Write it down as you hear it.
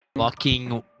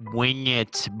Fucking wing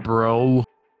it, bro.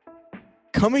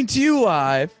 Coming to you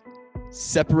live,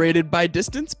 separated by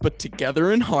distance but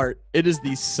together in heart, it is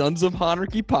the Sons of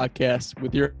Honarchy podcast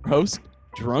with your host,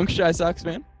 Drunk Shy Sox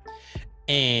Fan.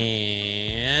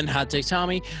 And Hot Take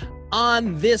Tommy.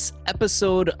 On this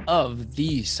episode of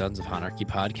the Sons of Honarchy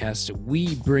podcast,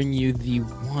 we bring you the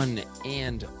one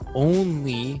and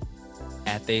only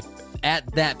at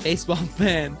that baseball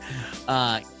fan,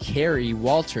 Kerry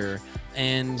Walter.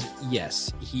 And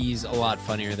yes, he's a lot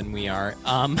funnier than we are.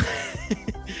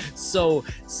 So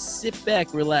sit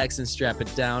back, relax, and strap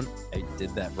it down. I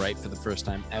did that right for the first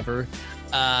time ever.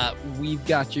 We've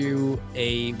got you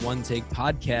a one-take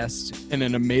podcast And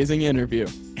an amazing interview.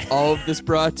 All of this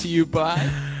brought to you by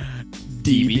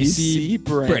DBC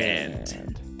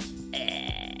Brand.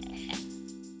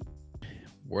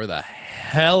 Where the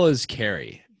hell is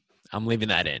Kerry? I'm leaving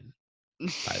that in,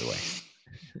 by the way.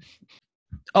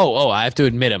 Oh, I have to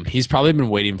admit him. He's probably been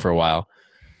waiting for a while.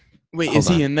 Wait, Hold is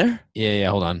on. he in there? Yeah,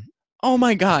 hold on. Oh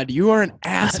my God, you are an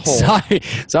asshole.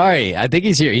 Sorry. I think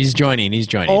he's here. He's joining.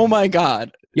 Oh my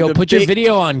God. Yo, The put your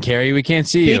video on, Kerry. We can't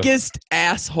see you. biggest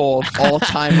asshole of all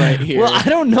time right here. Well, I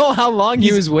don't know how long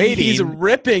he was waiting. He's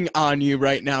ripping on you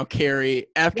right now, Carrie,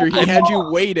 after he had you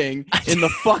waiting in the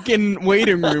fucking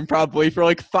waiting room probably for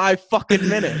like 5 fucking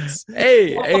minutes.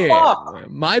 Hey, fuck?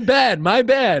 my bad.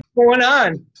 What's going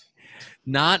on?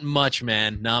 Not much,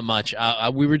 man. Not much.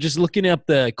 We were just looking up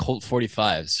the Colt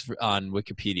 45s on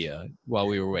Wikipedia while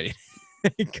we were waiting.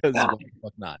 Because why the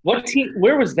fuck not? What team?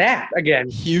 Where was that again?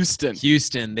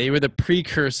 Houston. They were the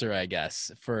precursor, I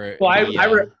guess, for. Well,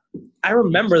 the, I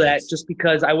remember that just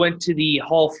because I went to the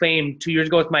Hall of Fame 2 years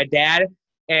ago with my dad,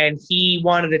 and he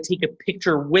wanted to take a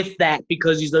picture with that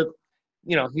because he's a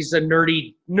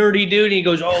nerdy dude. And he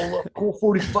goes, "Oh, look, Colt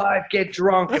 45, get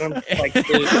drunk," and I'm just like,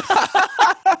 dude.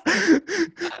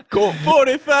 Colt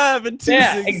 45 and 2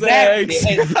 Yeah, zigzags.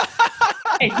 exactly.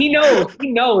 And he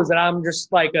knows that I'm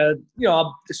just like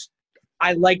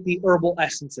I like the herbal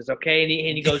essences, okay?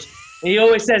 And he goes, and he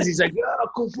always says, he's like, "Yeah,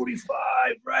 Colt 45,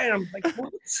 right?" I'm like,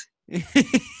 what?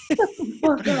 I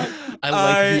like the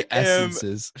I am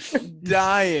essences.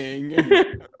 Dying.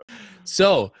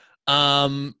 So,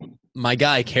 my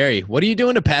guy, Kerry, what are you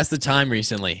doing to pass the time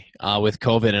recently with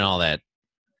COVID and all that?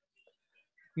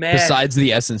 Man, Besides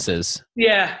the essences.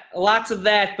 yeah, lots of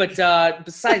that. But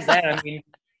besides that, I mean,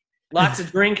 lots of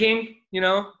drinking.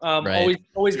 Right.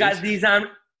 Always got these on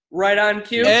right on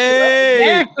cue.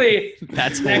 Hey! Exactly.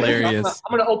 That's hilarious.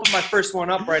 I'm gonna open my first one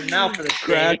up right now for this.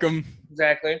 Crack him.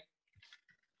 Exactly.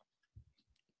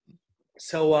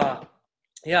 So,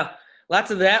 yeah,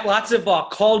 lots of that. Lots of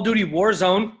Call of Duty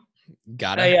Warzone.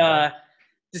 Got it. I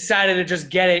decided to just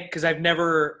get it because I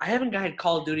haven't gotten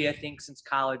Call of Duty, I think, since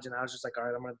college, and I was just like, all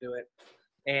right, I'm going to do it.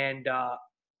 And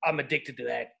I'm addicted to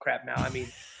that crap now. I mean,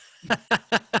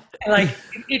 like,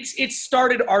 it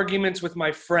started arguments with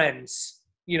my friends,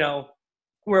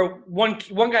 where one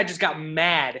guy just got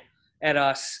mad at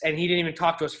us, and he didn't even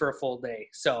talk to us for a full day.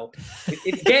 So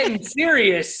it's getting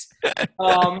serious.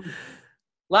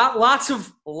 Lots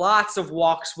of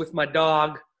walks with my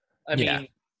dog. I mean,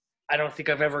 I don't think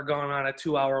I've ever gone on a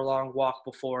 2-hour-long walk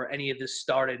before any of this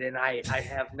started, and I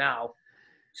have now.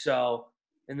 So,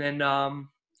 and then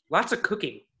lots of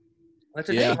cooking.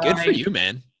 Yeah, good for you,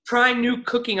 man. Trying new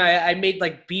cooking. I made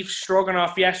like beef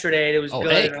stroganoff yesterday, and it was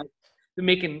good. Hey.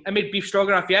 I made beef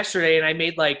stroganoff yesterday, and I've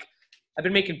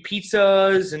been making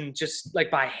pizzas and just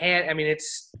like by hand. I mean,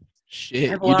 it's Shit,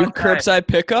 have a you lot do of time. curbside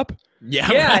pickup?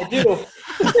 yeah, I do.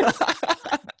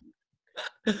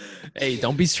 Hey,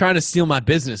 don't be trying to steal my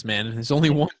business, man. There's only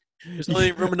room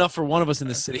enough for one of us in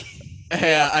the city.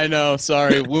 Yeah, I know.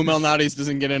 Sorry. Wu Malnati's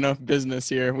doesn't get enough business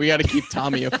here. We got to keep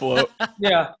Tommy afloat.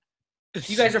 Yeah,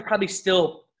 you guys are probably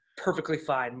still perfectly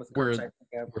fine with We're curbside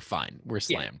pickup. We're fine. We're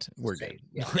slammed. We're good.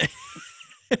 Yeah.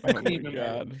 Oh my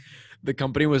God. The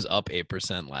company was up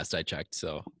 8% last I checked,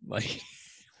 so like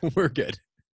we're good.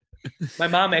 My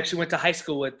mom actually went to high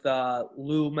school with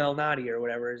Lou Malnati or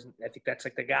whatever. I think that's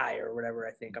like the guy or whatever.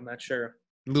 I think I'm not sure.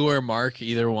 Lou or Mark,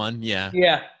 either one. Yeah.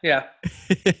 Yeah.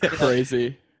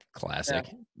 Crazy. Classic.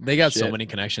 Yeah. They got so Shit. many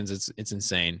connections. It's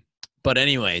insane. But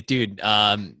anyway, dude,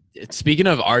 speaking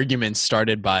of arguments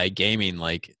started by gaming,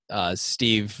 like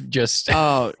Steve just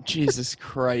Oh, Jesus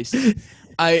Christ.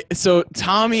 So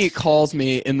Tommy calls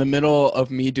me in the middle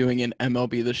of me doing an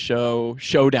MLB The Show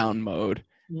showdown mode.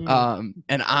 And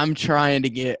I'm trying to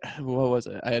get, what was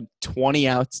it? I had 20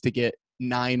 outs to get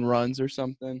 9 runs or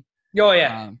something. Oh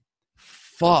yeah.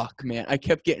 Fuck, man. I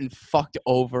kept getting fucked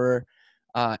over.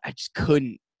 I just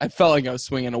couldn't. I felt like I was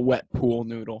swinging a wet pool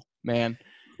noodle, man.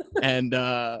 And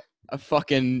I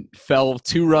fucking fell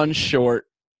 2 runs short.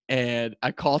 And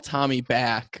I call Tommy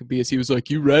back because he was like,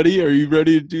 "You ready? Are you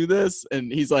ready to do this?" And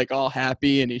he's like all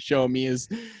happy, and he's showing me his.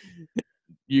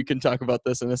 You can talk about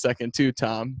this in a second too,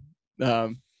 Tom.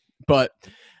 But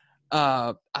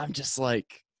I'm just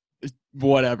like,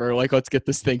 whatever. Like, let's get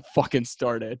this thing fucking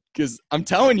started. Because I'm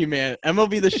telling you, man,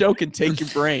 MLB The Show can take your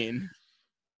brain.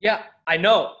 Yeah, I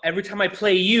know. Every time I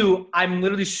play you, I'm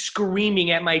literally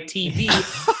screaming at my TV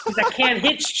because I can't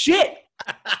hit shit.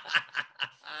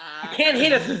 I can't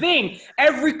hit a thing.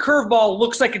 Every curveball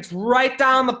looks like it's right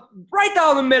down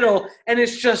the middle, and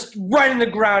it's just right in the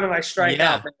ground, and I strike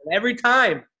out, man, every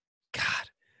time. God,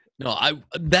 no,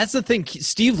 that's the thing.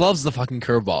 Steve loves the fucking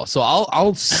curveball, so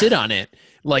I'll sit on it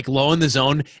like low in the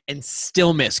zone and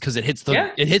still miss because it hits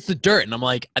the dirt, and I'm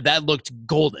like, that looked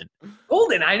golden.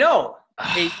 Golden, I know.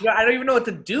 Hey, I don't even know what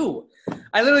to do.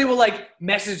 I literally will like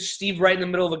message Steve right in the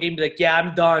middle of a game, be like, "Yeah,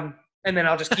 I'm done," and then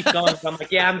I'll just keep going. So I'm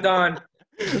like, "Yeah, I'm done."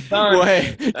 Well,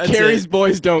 hey, Carrie's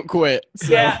boys don't quit.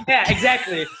 So. Yeah,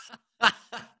 exactly.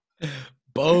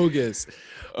 Bogus.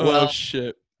 Well,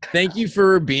 shit. Thank you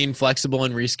for being flexible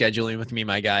and rescheduling with me,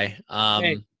 my guy.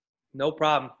 Hey, no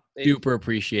problem. Super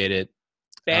appreciate it.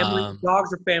 Family,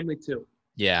 dogs are family too.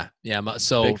 Yeah.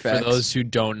 So for those who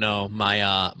don't know,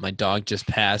 my dog just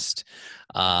passed.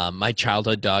 My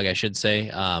childhood dog, I should say.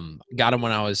 Got him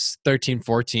when I was 13,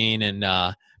 14,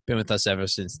 and been with us ever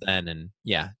since then. And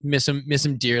yeah, miss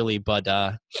him dearly. But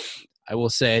I will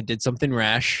say I did something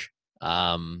rash.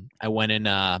 I went in.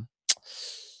 I'm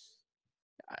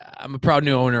a proud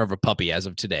new owner of a puppy as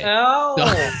of today. Oh.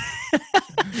 So,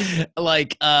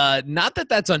 like, not that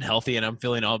that's unhealthy and I'm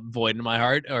feeling all void in my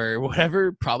heart or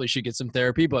whatever. Probably should get some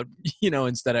therapy, but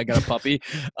instead I got a puppy.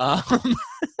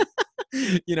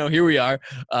 Here we are.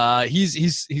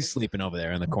 He's sleeping over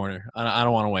there in the corner. I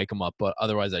don't want to wake him up, but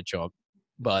otherwise I'd show up.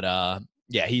 But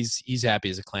yeah, he's happy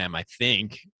as a clam. I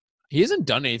think he hasn't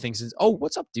done anything since. Oh,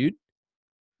 what's up, dude?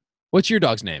 What's your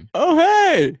dog's name? Oh,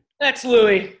 hey. That's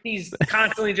Louie. He's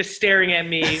constantly just staring at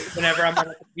me whenever I'm on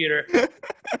the computer.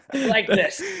 Like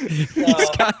this. So.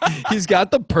 He's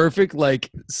got the perfect, like,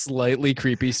 slightly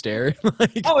creepy stare.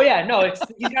 Oh, yeah. No, he's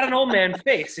got an old man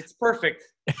face. It's perfect.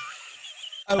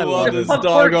 I love this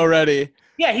dog already.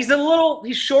 Yeah, he's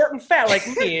short and fat like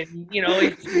me. And,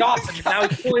 he's awesome. And now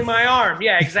he's pulling my arm.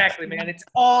 Yeah, exactly, man. It's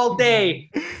all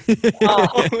day.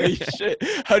 Holy shit.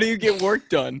 How do you get work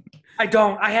done? I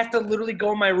don't. I have to literally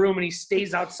go in my room, and he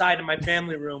stays outside in my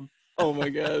family room. Oh, my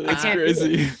God. That's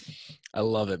crazy. I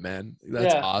love it, man.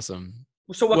 That's awesome.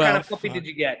 So what kind of puppy did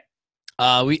you get?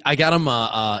 I got him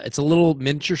it's a little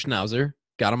miniature schnauzer.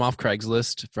 Got him off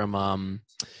Craigslist from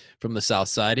the south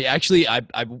side. Actually, I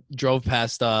drove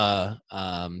past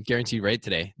Guaranteed Rate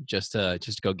today just to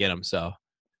go get him. So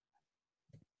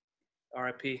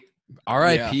R.I.P.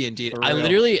 R.I.P. Indeed. I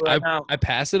literally I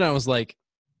passed it and I was like,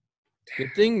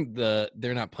 good thing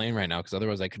they're not playing right now because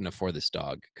otherwise I couldn't afford this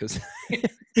dog because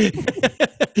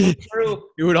it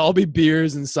would all be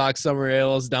beers and sock summer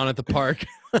ales down at the park.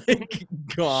 Like,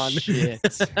 gone. Shit.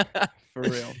 For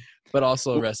real. But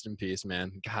also rest in peace,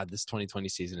 man. God, this 2020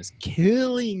 season is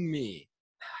killing me.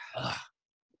 Ugh.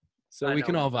 So we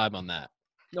can all vibe on that.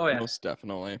 Oh, yeah. Most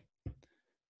definitely.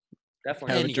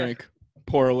 Definitely. Have a drink.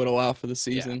 Pour a little out for the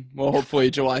season. Yeah. Well, hopefully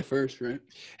July 1st, right?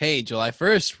 Hey, July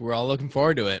 1st. We're all looking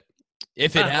forward to it.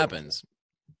 If it happens.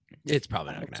 It's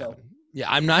probably not going to happen.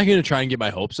 Yeah, I'm not going to try and get my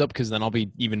hopes up because then I'll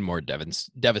be even more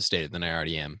devastated than I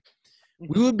already am.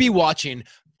 We would be watching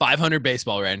 500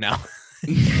 baseball right now.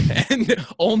 And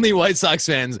only White Sox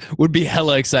fans would be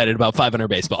hella excited about 500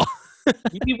 baseball.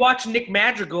 You'd be watching Nick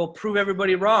Madrigal prove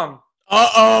everybody wrong.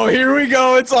 Uh-oh, here we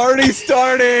go. It's already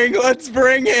starting. Let's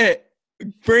bring it.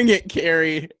 Bring it,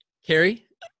 Carrie. Carrie,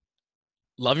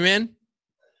 love you, man.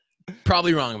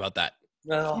 Probably wrong about that.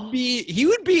 No. He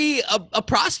would be a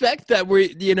prospect that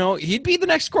he'd be the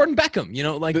next Gordon Beckham.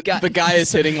 The guy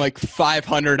is hitting like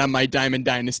 500 on my Diamond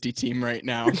Dynasty team right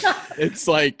now. It's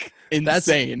like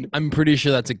insane. I'm pretty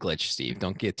sure that's a glitch, Steve.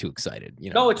 Don't get too excited.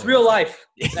 No, it's real life.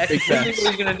 That's exactly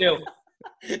what he's gonna do.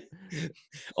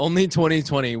 Only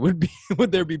 2020 would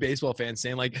there be baseball fans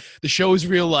saying like the show is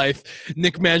real life.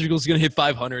 Nick Madrigal's gonna hit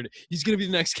 500. He's gonna be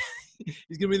the next.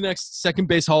 He's gonna be the next second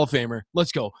base Hall of Famer.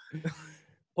 Let's go.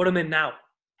 Put him in now.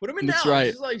 Put him in That's now.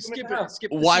 right. Just like skip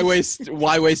it. Why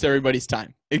waste everybody's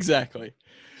time? Exactly.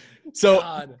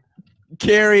 So,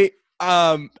 Carrie,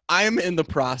 I'm in the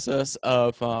process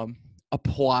of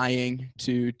applying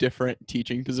to different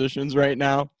teaching positions right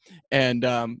now. And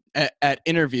at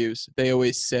interviews, they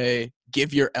always say,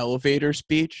 give your elevator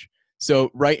speech.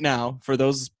 So right now, for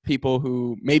those people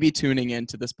who may be tuning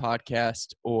into this podcast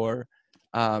or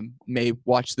may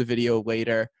watch the video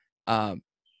later,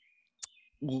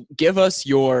 give us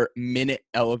your minute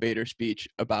elevator speech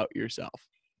about yourself,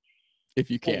 if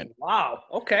you can. Oh, wow.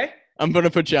 Okay. I'm going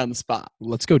to put you on the spot.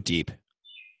 Let's go deep.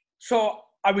 So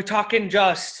are we talking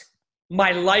just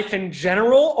my life in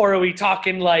general, or are we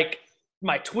talking like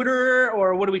my Twitter,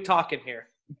 or what are we talking here?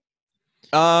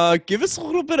 Give us a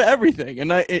little bit of everything.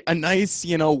 A nice,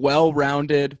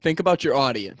 well-rounded. Think about your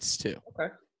audience too.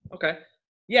 Okay.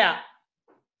 Yeah.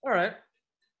 All right.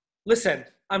 Listen,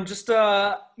 I'm just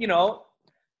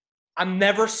I'm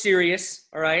never serious.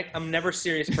 All right. I'm never a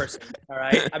serious person. All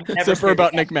right. I'm never Except for serious.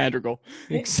 about Nick Madrigal.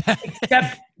 Except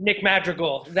Nick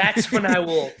Madrigal. That's when I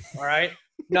will. All right.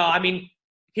 No, I mean,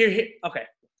 here. Okay.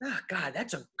 Oh, God,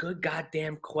 that's a good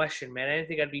goddamn question, man. I didn't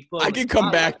think I'd be put. I can come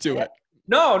back to it.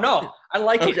 No. I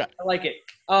like it. Okay. I like it.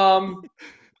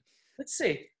 Let's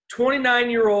see.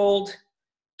 29-year-old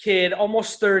kid,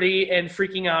 almost 30, and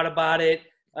freaking out about it.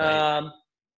 Right.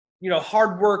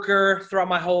 Hard worker throughout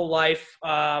my whole life.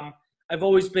 I've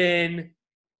always been,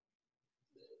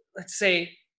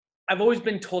 I've always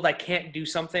been told I can't do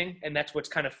something, and that's what's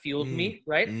kind of fueled me,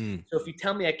 right? So if you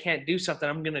tell me I can't do something,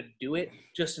 I'm going to do it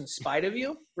just in spite of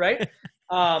you, right?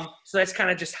 So that's kind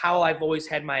of just how I've always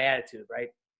had my attitude, right?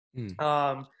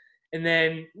 And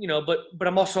then, but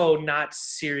I'm also not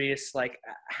serious. Like,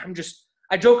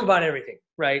 I joke about everything,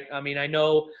 right? I mean, I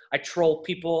know I troll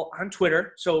people on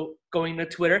Twitter. So going to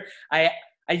Twitter, I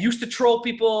used to troll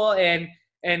people and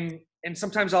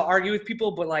sometimes I'll argue with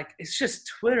people, but like, it's just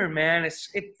Twitter, man. It's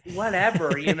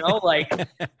whatever, like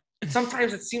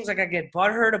sometimes it seems like I get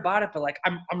butthurt about it, but like,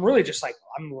 I'm really just like,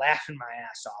 I'm laughing my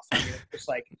ass off. I mean, it's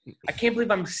like, I can't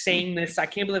believe I'm saying this. I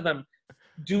can't believe I'm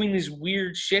doing this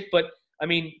weird shit. But I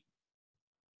mean,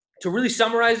 to really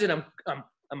summarize it, I'm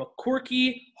a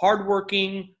quirky,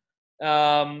 hardworking,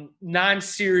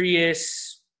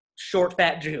 non-serious, short,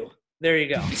 fat Jew. There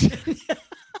you go.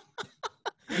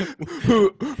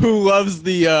 who loves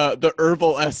the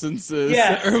herbal essences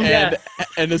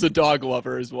and is a dog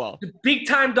lover as well. Big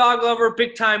time dog lover,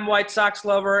 big time White Sox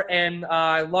lover, and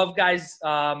I love guys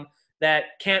that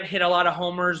can't hit a lot of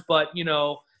homers, but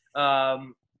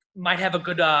might have a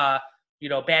good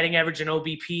batting average and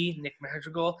OBP. Nick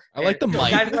Madrigal. I like the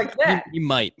might. Guys like that. He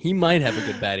might have a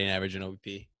good batting average and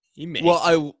OBP. He may.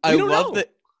 Well, I love that.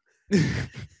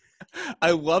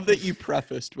 I love that you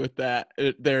prefaced with that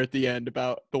there at the end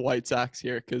about the White Sox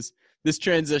here, because this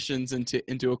transitions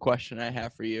into a question I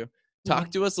have for you.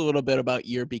 Talk to us a little bit about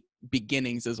your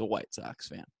beginnings as a White Sox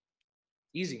fan.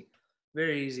 Easy,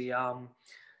 very easy.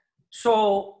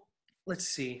 So let's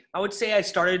see. I would say I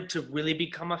started to really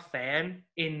become a fan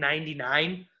in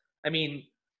 '99. I mean,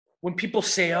 when people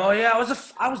say, "Oh yeah,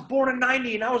 I was born in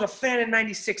 '90 and I was a fan in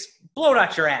 '96," blow it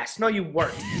out your ass. No, you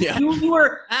weren't. Yeah. You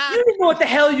didn't know what the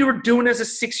hell you were doing as a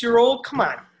 6-year-old. Come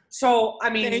on. So I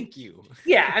mean, thank you.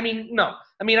 Yeah, I mean, no.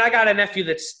 I mean, I got a nephew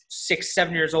that's 6,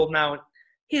 7 years old now, and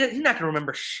he's not gonna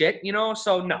remember shit,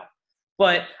 So no.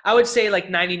 But I would say like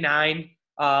 '99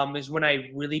 is when I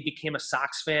really became a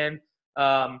Sox fan.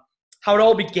 How it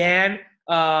all began.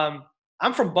 I'm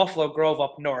from Buffalo Grove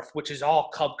up north, which is all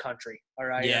Cub country. All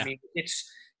right. Yeah. I mean,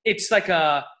 it's like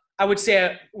I would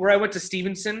say where I went to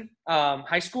Stevenson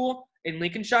High School in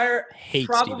Lincolnshire. Hate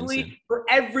probably Stevenson. For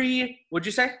every, what'd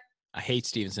you say? I hate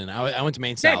Stevenson. I went to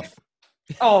Maine South.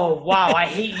 Oh wow, I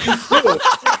hate you too.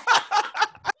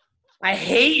 I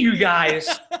hate you guys.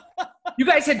 You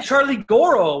guys had Charlie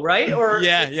Goro, right? Or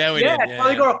Yeah, we did. Yeah,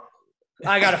 Charlie Goro.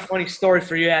 I got a funny story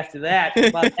for you after that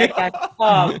about that guy.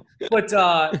 I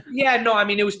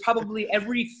mean, it was probably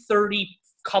every 30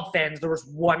 Cub fans, there was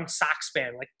one Sox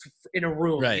fan, like in a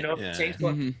room, Right, what yeah. I'm saying? So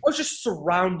I was just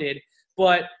surrounded.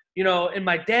 But, and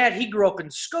my dad, he grew up in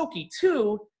Skokie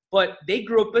too, but they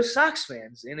grew up as Sox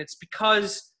fans. And it's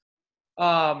because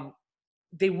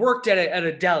they worked at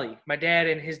a deli. My dad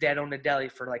and his dad owned a deli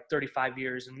for like 35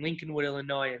 years in Lincolnwood,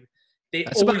 Illinois. And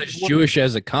that's about as Jewish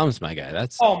as it comes, my guy.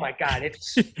 Oh my God,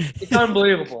 it's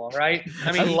unbelievable, right?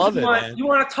 I mean, I love it, man. You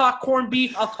want to talk corned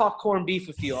beef? I'll talk corned beef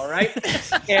with you, all right?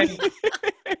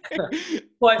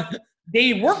 But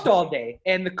they worked all day,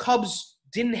 and the Cubs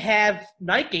didn't have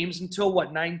night games until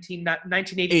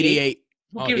 1988. 88.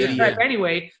 We'll give it a crap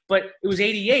anyway, but it was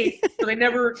 88, so they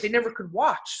never could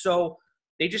watch. So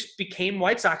they just became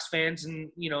White Sox fans,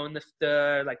 and in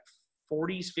the like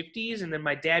 40s, 50s, and then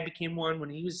my dad became one when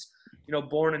he was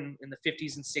born in the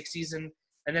 50s and 60s, and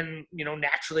then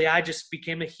naturally I just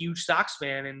became a huge Sox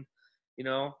fan, and it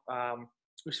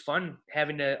was fun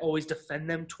having to always defend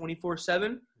them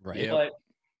 24/7. Right. But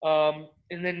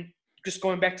and then just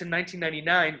going back to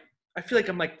 1999, I feel like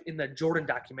I'm like in the Jordan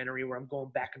documentary where I'm going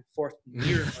back and forth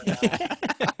years right now.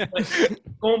 But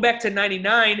going back to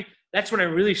 '99, that's when I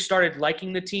really started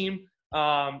liking the team.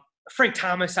 Frank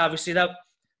Thomas, obviously,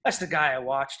 that's the guy I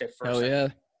watched at first. Hell yeah.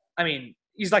 I mean,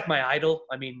 he's like my idol.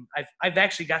 I mean, I've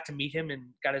actually got to meet him and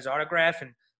got his autograph.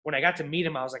 And when I got to meet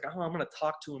him, I was like, oh, I'm going to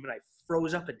talk to him. And I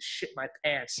froze up and shit my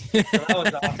pants. So that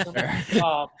was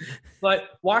awesome. But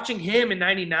watching him in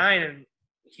 99, and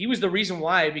he was the reason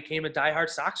why I became a diehard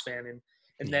Sox fan.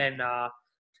 And then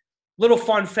little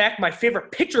fun fact, my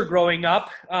favorite pitcher growing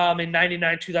up in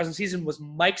 99-2000 season was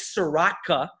Mike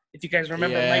Soroka. If you guys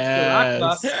remember Mike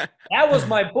Soroka, that was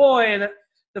my boy. And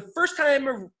the first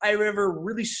time I ever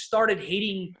really started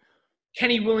hating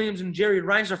Kenny Williams and Jerry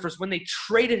Reinsdorf was when they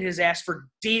traded his ass for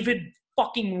David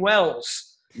fucking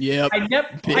Wells. Yep. I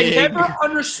never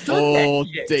understood that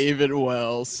shit. David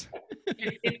Wells.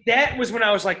 That was when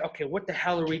I was like, okay, what the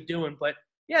hell are we doing? But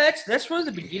yeah, that's one of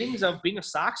the beginnings of being a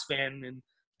Sox fan. And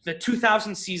the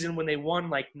 2000 season when they won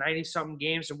like 90-something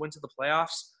games and went to the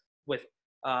playoffs with,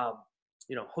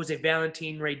 Jose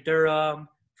Valentin, Ray Durham,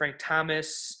 Frank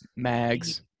Thomas,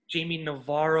 Mags, Jamie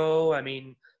Navarro. I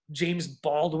mean, James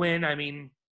Baldwin. I mean,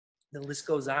 the list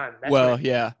goes on.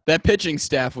 Yeah, that pitching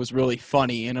staff was really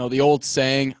funny. You know, the old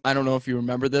saying, I don't know if you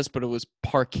remember this, but it was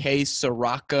Parquet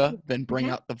Soroka, then bring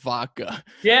out the vodka.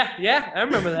 Yeah, I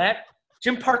remember that.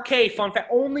 Jim Parquet, fun fact,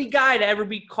 only guy to ever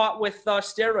be caught with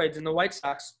steroids in the White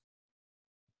Sox.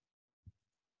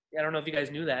 I don't know if you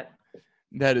guys knew that.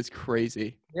 That is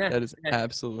crazy. Yeah, that is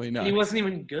absolutely nuts. And he wasn't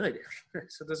even good,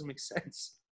 so it doesn't make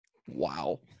sense.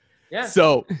 Wow. Yeah.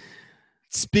 So,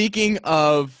 speaking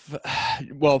of,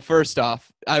 well, first off,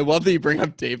 I love that you bring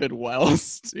up David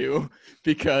Wells, too,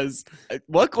 because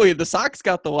luckily the Sox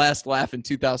got the last laugh in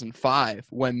 2005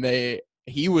 when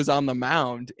he was on the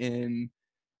mound in,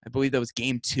 I believe that was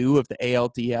game 2 of the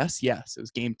ALDS. Yes, it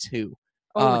was game 2.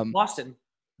 With Boston.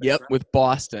 Yep, right. With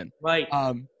Boston. Right.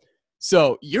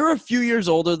 So you're a few years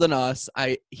older than us.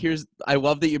 I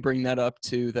love that you bring that up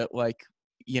too, that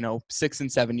 6 and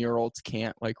 7-year-olds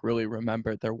can't really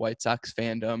remember their White Sox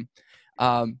fandom.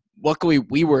 Luckily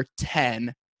we were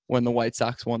 10 when the White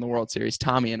Sox won the World Series.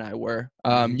 Tommy and I were.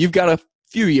 You've got a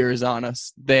few years on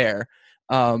us there.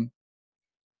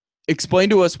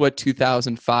 Explain to us what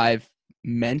 2005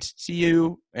 meant to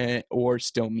you or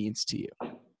still means to you.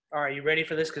 All right, you ready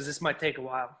for this? Because this might take a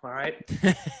while, all right?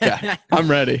 Yeah, I'm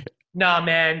ready. Nah,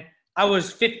 man. I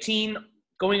was 15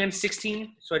 going on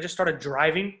 16, so I just started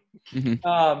driving.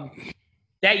 Mm-hmm.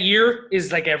 That year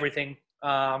is like everything.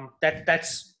 I'm going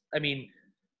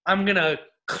to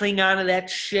cling on to that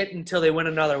shit until they win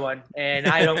another one, and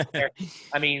I don't care.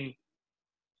 I mean,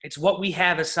 it's what we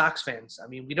have as Sox fans. I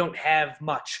mean, we don't have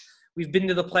much. We've been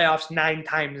to the playoffs 9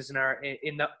 times in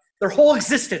their whole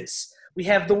existence. We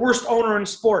have the worst owner in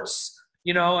sports.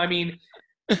 I mean,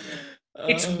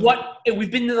 it's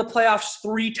we've been to the playoffs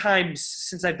 3 times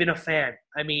since I've been a fan.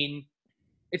 I mean,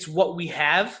 it's what we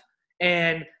have,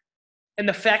 and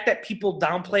the fact that people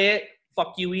downplay it,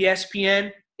 fuck you,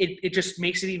 ESPN. It just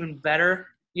makes it even better.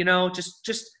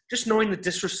 Just knowing the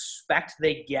disrespect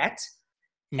they get,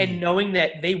 and knowing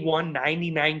that they won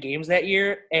 99 games that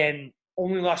year and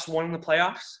only lost 1 in the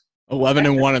playoffs.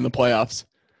 11-1 in the playoffs.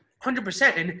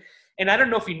 100%. And I don't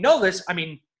know if you know this. I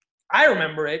mean, I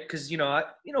remember it because,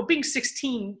 being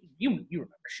 16, you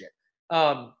remember shit.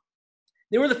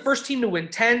 They were the first team to win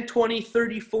 10, 20,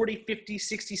 30, 40, 50,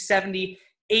 60, 70,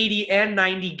 80, and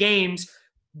 90 games,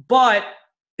 but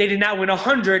they did not win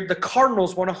 100. The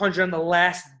Cardinals won 100 on the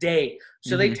last day.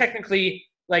 So they technically,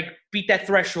 beat that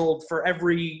threshold for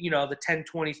every, the 10,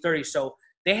 20, 30. So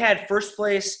they had first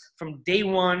place from day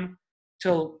 1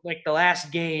 till, the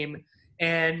last game.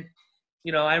 And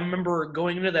I remember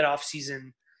going into that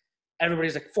offseason,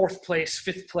 everybody's like 4th place,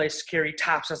 5th place, Carey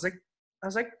tops. I was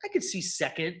like, I could see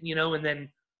 2nd, and then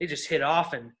they just hit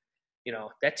off, and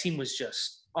that team was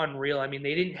just unreal. I mean,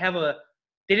 they didn't have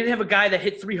a guy that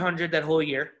hit 300 that whole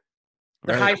year.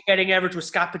 Their highest batting average was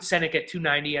Scott Podsednik at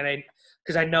 290, and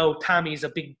because I know Tommy's a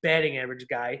big batting average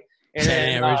guy. And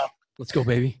then, average. Let's go,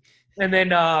 baby. And then,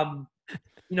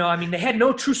 they had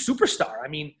no true superstar. I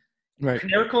mean,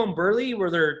 Canerico and Burley were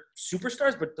their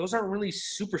superstars, but those aren't really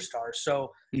superstars.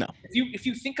 So no. If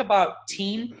you think about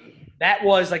team, that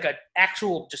was an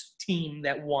actual just team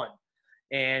that won.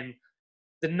 And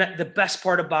the best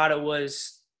part about it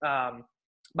was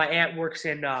my aunt works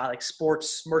in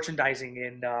sports merchandising,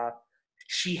 and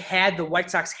she had the White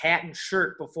Sox hat and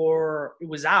shirt before it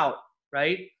was out,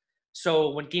 right?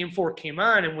 So when Game 4 came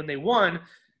on and when they won,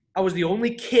 I was the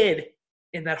only kid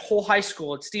in that whole high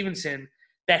school at Stevenson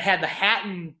that had the hat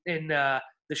and the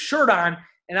shirt on,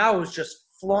 and I was just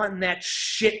flaunting that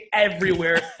shit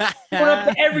everywhere. Going up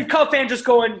to every Cub fan just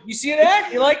going, you see that?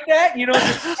 You like that? You know,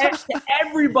 just to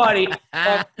everybody.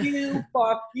 Fuck you,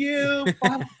 fuck you,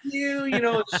 fuck you. You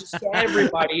know, it's just to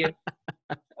everybody. And,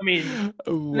 I mean,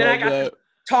 then I got to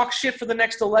talk shit for the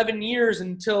next 11 years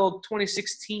until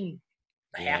 2016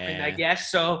 happened, I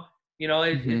guess. So, you know,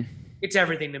 it's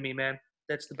everything to me, man.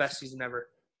 That's the best season ever.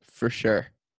 For sure.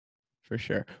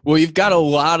 Well, you've got a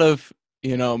lot of,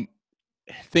 you know,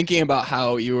 thinking about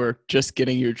how you were just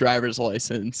getting your driver's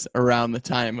license around the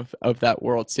time of that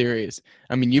World Series.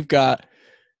 I mean, you've got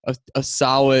a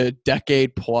solid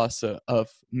decade plus of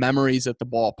memories at the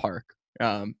ballpark,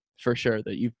 for sure,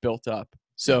 that you've built up.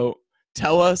 So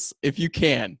tell us, if you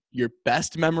can, your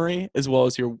best memory as well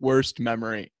as your worst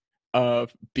memory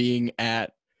of being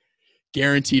at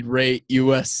Guaranteed Rate,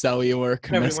 U.S. Cellular,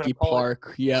 Comiskey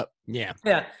Park. Yep.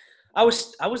 Yeah. I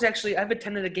was actually, I've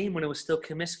attended a game when it was still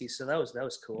Comiskey, so that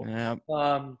was cool. Yeah.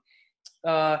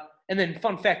 And then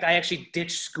fun fact, I actually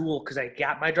ditched school because I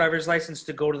got my driver's license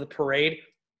to go to the parade.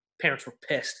 Parents were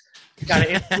pissed. Got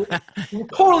it.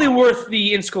 Totally worth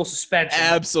the in-school suspension.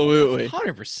 Absolutely.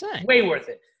 100%. Way worth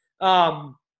it.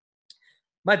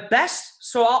 My best,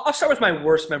 so I'll start with my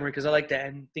worst memory because I like to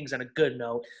end things on a good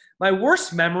note. My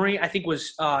worst memory, I think,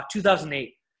 was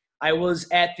 2008. I was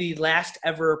at the last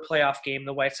ever playoff game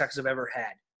the White Sox have ever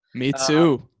had. Me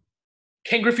too.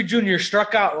 Ken Griffey Jr.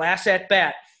 struck out last at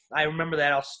bat. I remember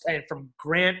that. And from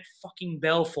Grant fucking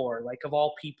Belfour, like, of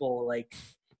all people, like,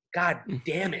 God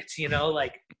damn it, you know?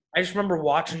 Like, I just remember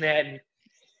watching that,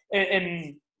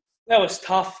 and that was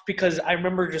tough because I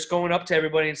remember just going up to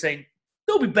everybody and saying,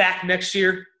 they'll be back next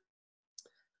year.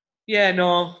 Yeah,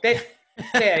 no.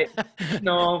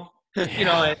 No. You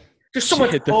know, just so much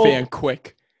hit the hope. fan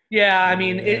quick. Yeah, I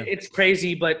mean, it's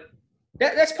crazy, but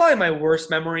that's probably my worst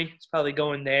memory. It's probably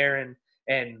going there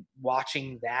and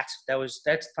watching that.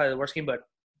 That's probably the worst game, but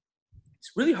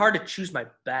it's really hard to choose my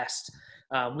best.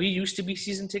 We used to be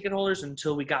season ticket holders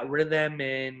until we got rid of them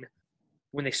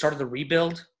when they started the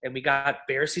rebuild, and we got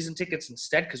Bears season tickets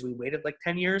instead because we waited like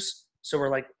 10 years. So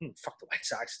we're like, fuck the White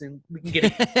Sox. Then we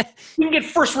can get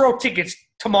first row tickets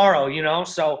tomorrow, you know.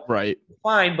 So right,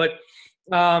 fine, but.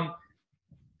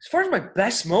 As far as my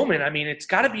best moment, I mean, it's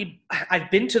got to be –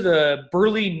 I've been to the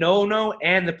Burley No-No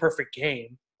and the Perfect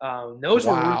Game. Those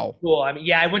were really cool. I mean,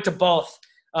 yeah, I went to both.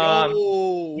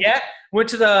 Yeah, went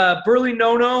to the Burley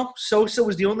No-No. Sosa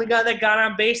was the only guy that got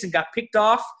on base and got picked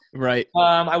off. Right.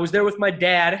 I was there with my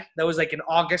dad. That was like in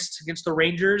August against the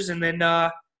Rangers. And then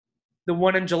the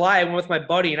one in July, I went with my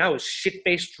buddy, and I was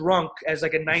shit-faced drunk as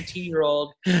like a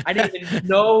 19-year-old. I didn't even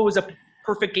know it was a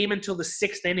perfect game until the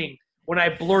 6th inning when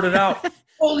I blurted out,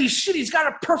 holy shit, he's got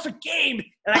a perfect game.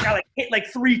 And I got like hit like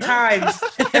 3 times.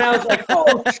 And I was like,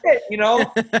 oh shit, you know?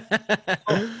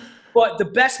 But the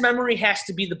best memory has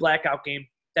to be the blackout game.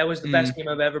 That was the best game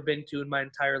I've ever been to in my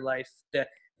entire life. The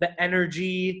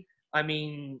energy, I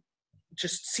mean,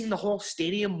 just seeing the whole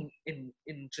stadium in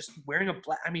just wearing a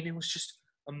black, I mean, it was just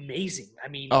amazing. I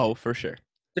mean, oh, for sure.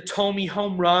 The Tomey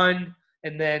home run,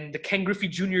 and then the Ken Griffey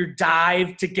Jr.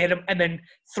 dive to get him, and then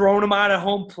throwing him out at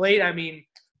home plate. I mean,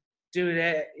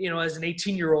 dude, you know, as an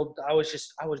 18-year-old, I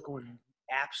was going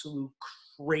absolute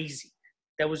crazy.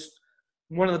 That was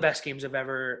one of the best games I've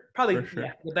ever, probably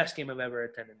the best game I've ever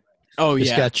attended. Oh, yeah.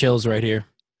 Just got chills right here.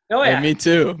 Oh, yeah. Me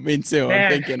too. Man,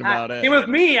 I'm thinking about it. With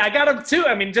me, I got them too.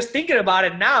 I mean, just thinking about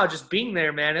it now, just being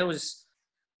there, man, it was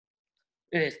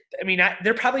 – I mean,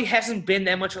 there probably hasn't been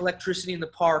that much electricity in the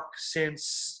park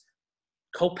since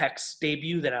Kopech's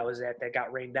debut that I was at that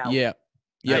got rained out. Yeah.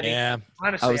 I mean,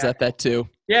 honestly, I was at that too.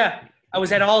 Yeah. I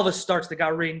was at all the starts that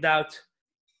got rained out.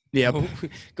 Yeah.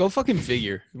 Go fucking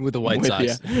figure with the White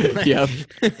Sox. Yeah.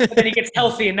 And then he gets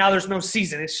healthy and now there's no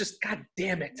season. It's just, God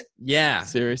damn it. Yeah.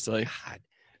 Seriously.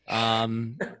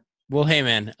 Well, hey,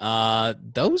 man,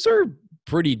 those are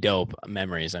pretty dope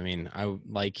memories. I mean,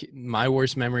 my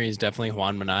worst memory is definitely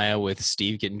Juan Minaya with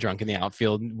Steve getting drunk in the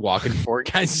outfield, walking 4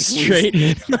 guys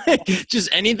straight. Like, just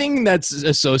anything that's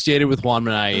associated with Juan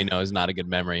Minaya, you know, is not a good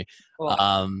memory.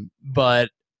 But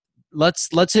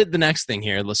let's hit the next thing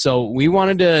here. So we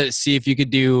wanted to see if you could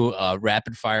do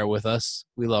rapid fire with us.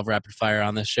 We love rapid fire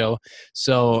on this show.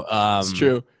 So it's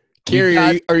true.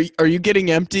 Carrie, are you getting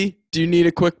empty? Do you need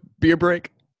a quick beer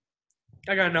break?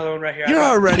 I got another one right here. You're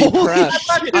already crushed.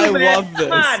 I love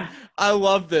this. I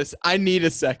love this. I need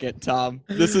a second, Tom.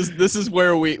 This is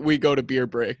where we go to beer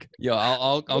break. Yo,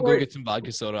 I'll go get some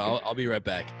vodka soda. I'll be right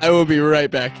back. I will be right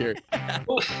back here.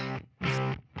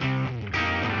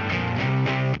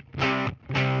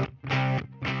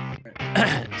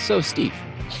 So, Steve,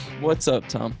 what's up,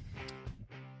 Tom?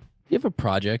 you have a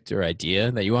project or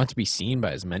idea that you want to be seen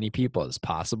by as many people as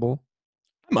possible?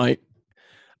 I might.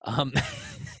 Um,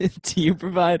 do you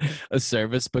provide a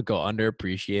service but go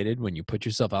underappreciated when you put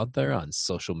yourself out there on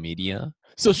social media?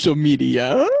 Social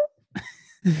media.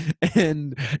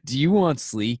 And do you want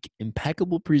sleek,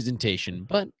 impeccable presentation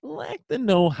but lack the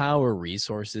know-how or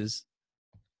resources?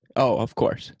 Oh, of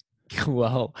course.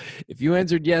 Well, if you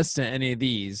answered yes to any of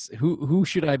these, who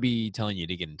should I be telling you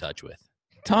to get in touch with?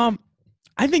 Tom,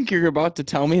 I think you're about to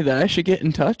tell me that I should get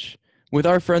in touch with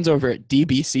our friends over at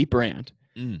DBC Brand.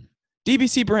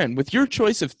 DBC Brand, with your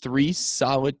choice of 3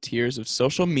 solid tiers of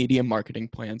social media marketing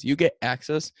plans, you get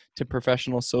access to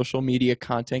professional social media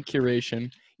content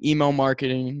curation, email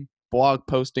marketing, blog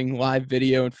posting, live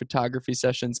video and photography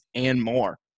sessions, and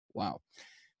more. Wow.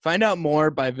 Find out more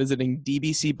by visiting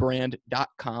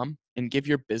dbcbrand.com and give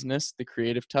your business the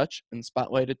creative touch and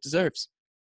spotlight it deserves.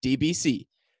 DBC,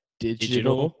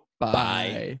 Digital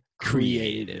by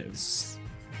Creatives.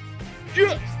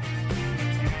 Yes!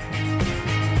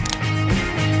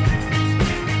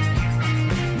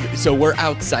 So we're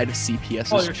outside of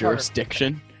CPS's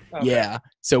jurisdiction. Okay. Yeah.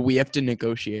 So we have to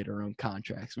negotiate our own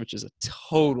contracts, which is a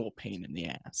total pain in the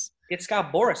ass. Get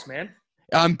Scott Boris, man.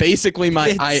 Basically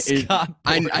I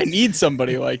I need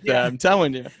somebody like that. Yeah. I'm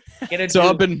telling you. Get a So Jew.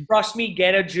 I've been Trust me,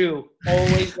 get a Jew.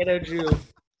 Always get a Jew.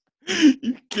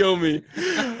 you kill me.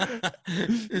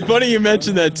 Funny you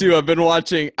mentioned that too.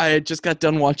 I just got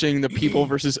done watching The People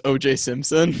versus OJ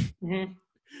Simpson. Mhm.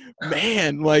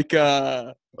 Man, like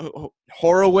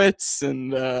Horowitz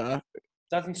and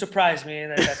Doesn't surprise me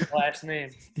that that's the last name.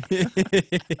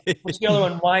 What's the other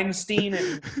one? Weinstein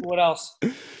and what else?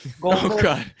 oh Goldberg?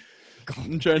 god.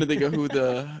 I'm trying to think of who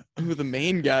the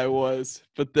main guy was,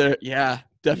 but there, yeah,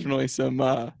 definitely some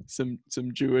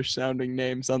Jewish sounding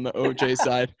names on the OJ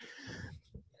side.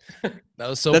 That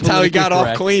was so That's how he got politically off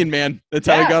correct. clean, man. That's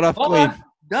how he got off clean.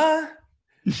 Duh.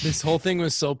 This whole thing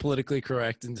was so politically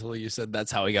correct until you said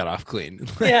that's how he got off clean.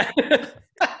 Yeah.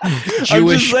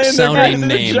 Jewish I'm just saying they're good sounding at their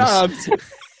names. jobs.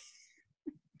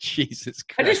 Jesus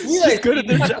I Christ. just realized good at you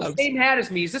their got the jobs. same hat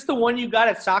as me. Is this the one you got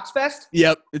at Sox Fest?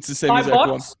 Yep, it's the same $5? exact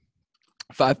one.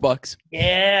 $5.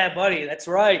 Yeah, buddy, that's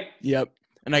right. Yep.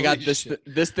 And I got Holy this shit.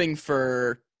 this thing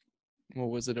for what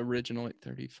was it originally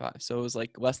 35? So it was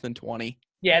like less than 20.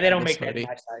 Yeah, they don't This make that hoodie. in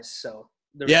my size, so.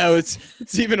 Yeah, it's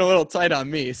even a little tight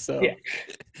on me. So Yeah.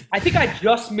 I think I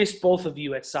just missed both of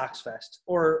you at Sox Fest.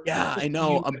 Or Yeah, I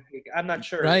know. I'm not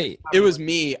sure. Right. it was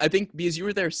me. I think because you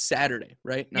were there Saturday,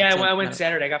 right? Not Yeah, Sun- when I went not-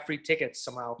 Saturday, I got free tickets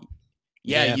somehow.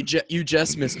 Yeah, Yeah. you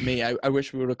just missed me. I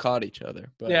wish we would have caught each other.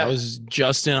 But Yeah. I was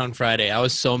just in on Friday. I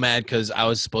was so mad because I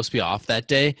was supposed to be off that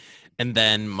day, and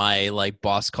then my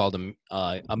boss called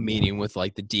a meeting with the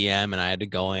DM, and I had to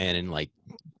go in and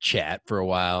chat for a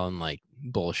while and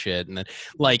bullshit, and then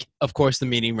of course the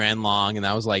meeting ran long, and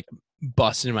I was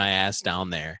busting my ass down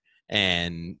there,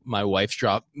 and my wife's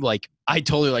dropped. I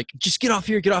told her just get off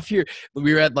here.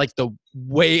 We were at the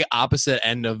way opposite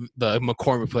end of the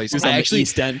McCormick place. it was I on the actually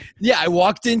East End. Yeah, I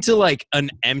walked into an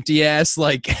empty ass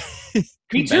Me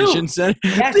convention too. center.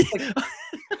 Yes,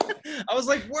 I was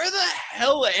like, where the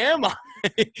hell am I?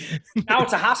 now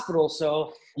it's a hospital,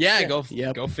 so. Yeah,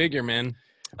 Yep. go figure, man.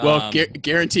 Well,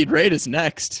 guaranteed rate is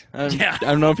next. Yeah. I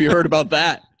don't know if you heard about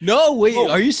that. No, wait, Oh.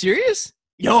 are you serious?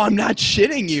 Yo, I'm not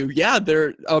shitting you. Yeah,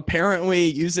 they're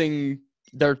apparently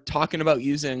they're talking about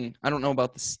using, I don't know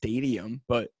about the stadium,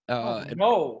 but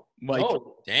No.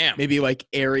 No. Damn. maybe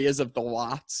areas of the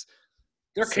lots.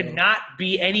 There So- cannot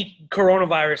be any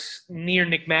coronavirus near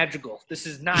Nick Madrigal. This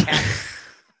is not happening.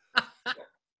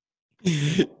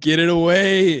 Get it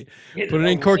away. Get Put it in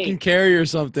away. cork and carry or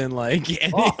something.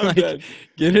 Oh, I'm dead.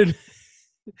 Get it.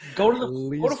 Go to At go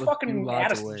least to a few fucking lots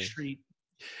Addison away. Street.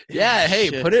 Yeah, hey,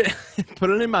 Shit. put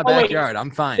it in my Oh, wait. backyard.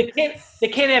 I'm fine. They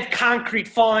can't have concrete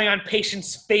falling on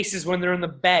patients' faces when they're in the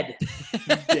bed.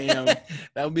 Damn.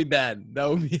 That would be bad. That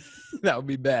would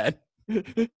be bad.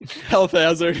 Health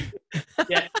hazard.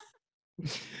 Yeah.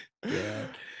 Yeah.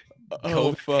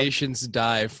 Oh, COVID fuck. patients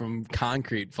die from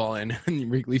concrete falling on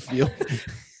Wrigley Field.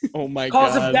 Oh, my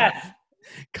Cause God. of death.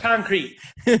 Concrete.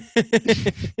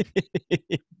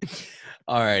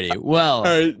 Alrighty. Well, All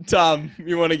right, Tom,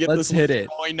 you want to get let's this hit it.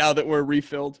 going now that we're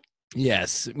refilled?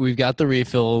 Yes, we've got the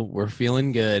refill. We're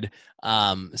feeling good.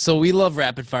 So we love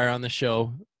rapid fire on the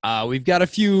show. We've got a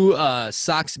few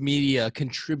Sox Media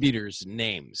contributors'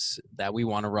 names that we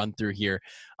want to run through here.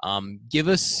 Give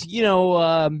us,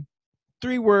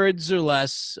 3 words or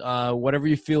less, whatever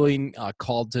you're feeling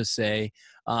called to say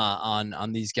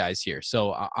on these guys here.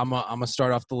 So I'm gonna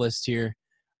start off the list here.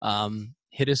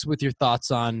 Hit us with your thoughts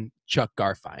on Chuck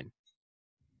Garfien.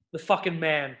 The fucking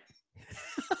man.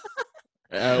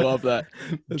 I love that.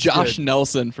 That's Josh good.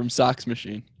 Nelson from Sox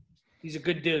Machine. He's a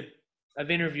good dude. I've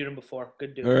interviewed him before.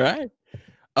 Good dude. All right.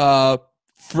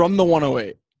 From the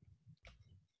 108.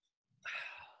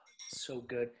 So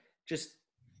good. Just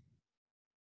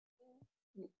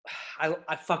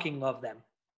I fucking love them.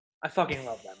 I fucking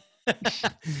love them.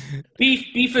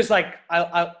 Beef is like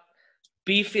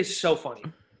Beef is so funny.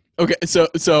 Okay,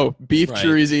 so Beef Right.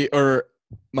 Chirizi or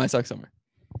My Sox Summer.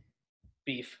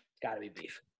 Beef. Gotta be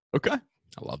Beef. Okay. I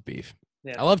love Beef.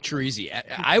 Yeah. I love Chirizi.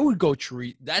 I would go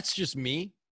Chirizi. That's just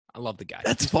me. I love the guy.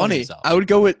 That's He's funny. as hell. I would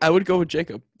go with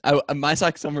Jacob. My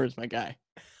Sox Summer is my guy.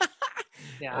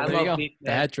 Yeah, Well, I there you love go. Beef.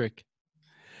 Man. Patrick.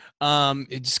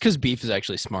 It's just because Beef is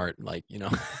actually smart. Like, you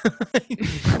know.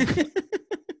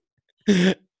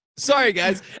 Sorry,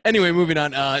 guys. Anyway, moving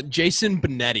on. Jason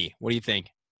Benetti. What do you think?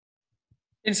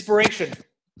 Inspiration.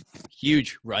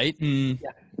 Huge, right? Very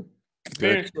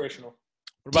Good. inspirational.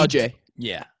 What about Jay?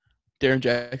 Yeah. Darren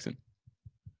Jackson.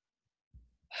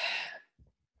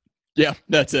 Yeah,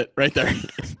 that's it right there.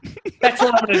 That's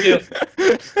what I'm gonna do.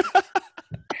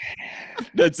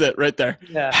 That's it right there.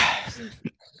 Yeah.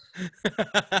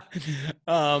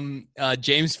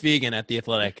 James Fegan at The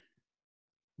Athletic.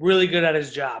 Really good at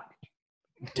his job.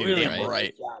 Dude, really damn good right.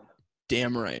 at his job.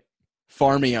 Damn right.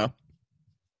 Farmio.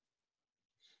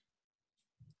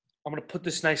 I'm gonna put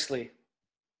this nicely.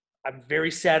 I'm very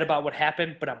sad about what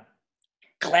happened, but I'm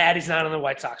glad he's not on the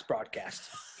White Sox broadcast.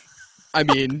 I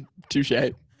mean, touche.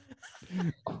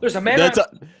 There's a man.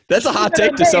 That's a hot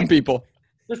take to some people.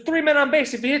 There's 3 men on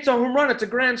base. If he hits a home run, it's a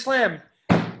grand slam.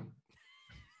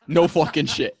 No fucking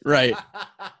shit. Right.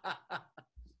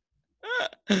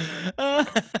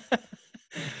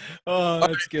 Oh,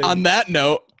 that's good. On that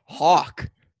note, Hawk.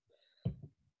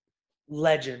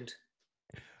 Legend.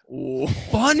 Ooh.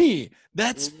 Funny.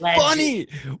 That's Legend. funny.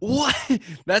 What?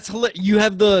 That's hilarious.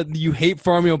 You hate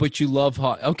Farmio, but you love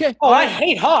Hawk. Okay. Oh, I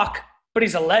hate Hawk, but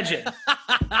he's a legend.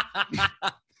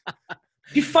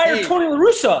 He fired Hey. Tony La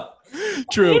Russa.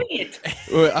 True. Idiot.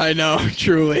 I know.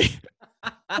 Truly.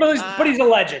 But he's a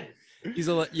legend. He's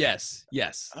yes.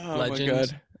 Oh Legend. my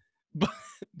god.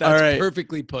 That's All right.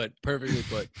 perfectly put. Perfectly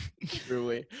put.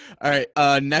 Truly. All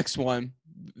right. Next one.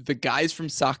 The guys from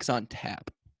Sox on Tap.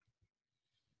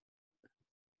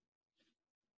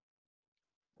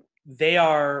 They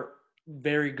are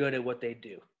very good at what they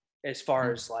do as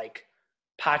far as like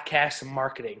podcasts and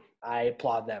marketing. I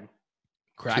applaud them.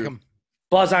 Crack True. him.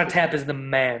 Buzz on Tap is the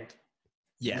man.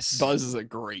 Yes. Buzz is a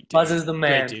great dude. Buzz is the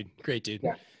man. Great dude. Great dude.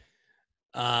 Yeah.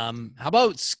 How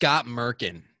about Scott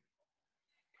Merkin?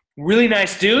 Really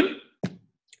nice dude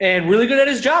and really good at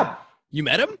his job. You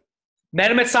met him? Met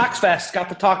him at Sox Fest. Got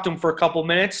to talk to him for a couple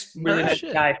minutes. Really Oh, nice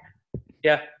shit. guy.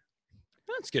 Yeah.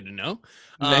 That's good to know.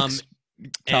 Next.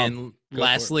 Tom, And go for it.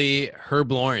 lastly,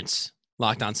 Herb Lawrence,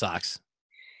 Locked On Sox.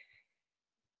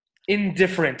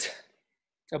 Indifferent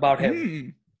about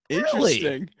him. Really?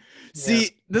 Interesting. See,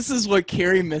 this is what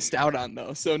Carrie missed out on,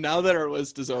 though. So now that our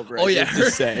list is over, I get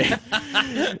to say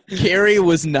Carrie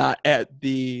was not at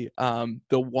the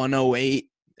 108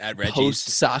 At post Reggie's.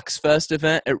 Sox Fest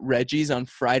event at Reggie's on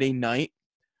Friday night.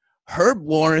 Herb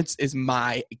Lawrence is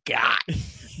my guy.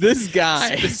 This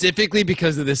guy, Specifically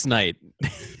because of this night.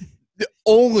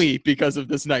 only because of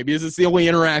this night, because it's the only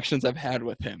interactions I've had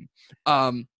with him.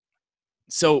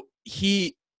 So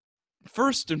he,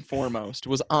 first and foremost,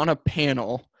 was on a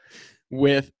panel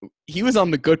he was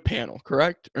on the good panel,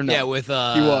 correct? Or no? Yeah, with he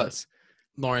was.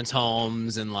 Lawrence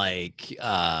Holmes and like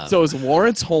So it was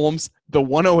Lawrence Holmes, the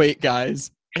 108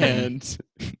 guys, and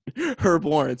Herb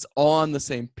Lawrence all on the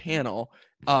same panel.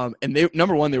 And they,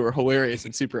 number one, they were hilarious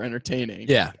and super entertaining.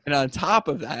 yeah. And on top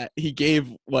of that, he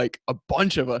gave like a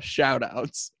bunch of us shout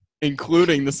outs,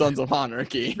 including the Sons of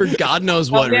Anarchy. For God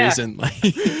knows what yeah. reason. Like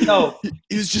No,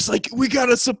 He was just like, we got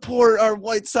to support our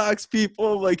White Sox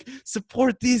people, like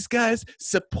support these guys,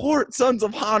 support Sons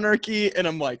of Anarchy. And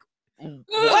I'm like,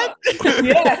 what?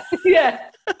 yeah.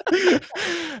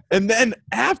 And then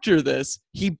after this,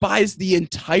 he buys the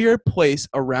entire place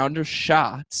a round of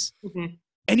shots, Mhm.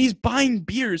 and he's buying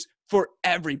beers for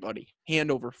everybody,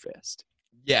 hand over fist.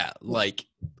 yeah, like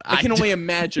I can only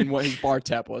imagine what his bar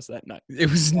tab was that night. it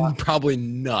was probably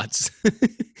nuts.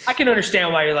 I can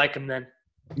understand why you like him then.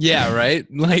 Yeah, right?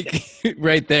 Like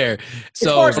right there. As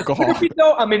far So as Twitter feed,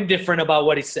 though, I'm indifferent about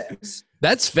what he says.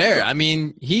 that's fair. I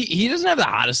mean, he doesn't have the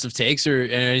hottest of takes or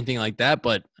anything like that,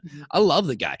 but I love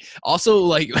the guy. Also,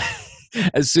 like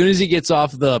as soon as he gets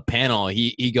off the panel,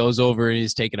 he goes over and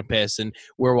he's taking a piss, and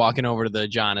we're walking over to the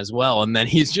John as well, and then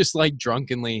he's just like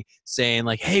drunkenly saying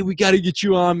like, "Hey, we got to get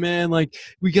you on, man. Like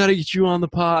we got to get you on the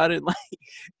pod." And like,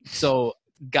 so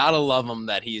gotta love him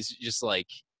that he's just like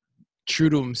true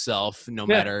to himself no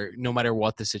Yeah. matter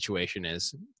what the situation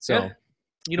is. So Yeah.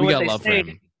 You know we what got they love for say?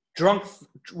 him.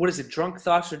 What is it? Drunk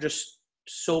thoughts are just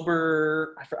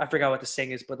sober. I forgot what the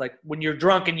saying is, but like when you're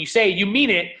drunk and you say it, you mean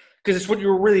it because it's what you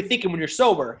were really thinking when you're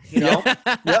sober. You know?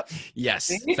 Yep. Yes.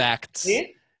 See? Facts.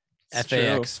 See? It's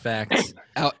FAX. Facts.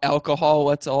 Alcohol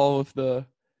lets all the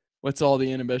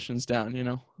inhibitions down, you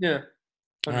know. Yeah.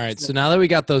 All right. So now that we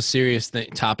got those serious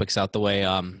topics out the way,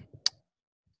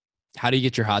 how do you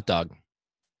get your hot dog?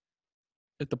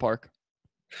 At the park.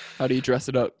 How do you dress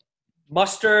it up?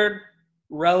 Mustard,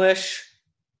 relish,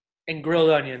 and grilled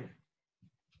onion.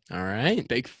 All right.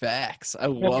 Big facts. I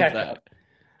No love ketchup. that.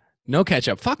 No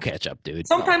ketchup. Fuck ketchup, dude.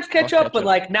 Sometimes fuck ketchup, but ketchup.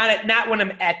 like not when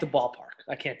I'm at the ballpark.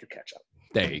 I can't do ketchup.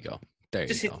 There you go. There you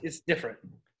Just go. it's different.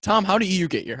 Tom, how do you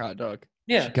get your hot dog?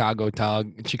 Yeah. Chicago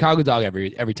dog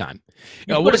every time.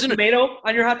 You What put a is it? tomato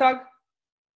on your hot dog?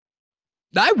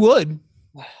 I would.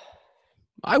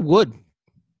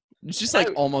 It's just like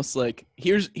almost like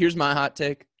here's my hot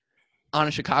take. On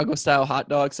a Chicago style hot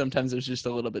dog, sometimes there's just a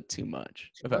little bit too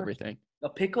much of everything. A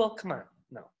pickle? Come on.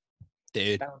 No.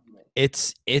 Dude. That would be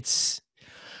it.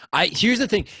 Here's the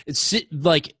thing. It's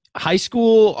like high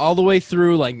school all the way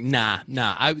through. Like, nah.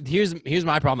 Here's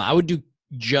my problem. I would do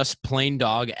just plain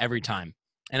dog every time,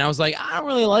 and I was like, I don't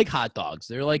really like hot dogs.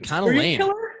 They're like kind of Serial lame.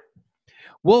 killer?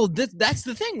 Well, that's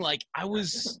the thing. Like, I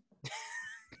was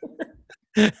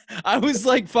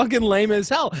like fucking lame as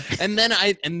hell, and then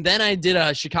I did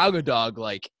a Chicago dog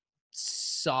like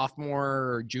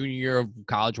sophomore or junior year of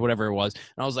college, whatever it was,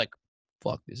 and I was like,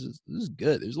 fuck, this is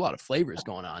good. There's a lot of flavors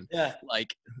going on. Yeah.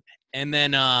 Like, and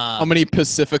then How many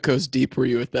Pacificos deep were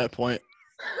you at that point?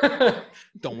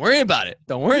 don't worry about it.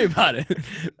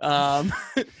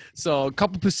 So a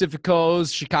couple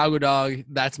Pacificos, Chicago dog.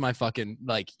 That's my fucking,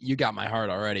 like, you got my heart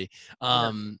already.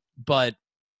 But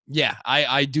yeah,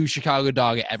 I do Chicago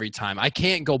dog every time. I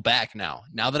can't go back now.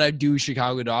 Now that I do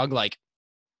Chicago dog, like,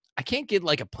 I can't get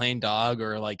like a plain dog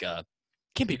or like a,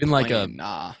 Can't be even like a,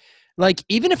 nah. like,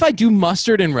 even if I do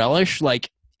mustard and relish, like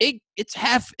it's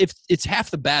half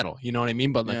the battle. You know what I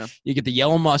mean? But like, Yeah. you get the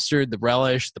yellow mustard, the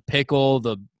relish, the pickle,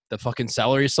 the fucking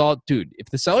celery salt, dude. If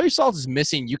the celery salt is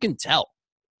missing, you can tell.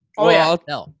 Oh, yeah. I'll-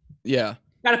 Tell. yeah.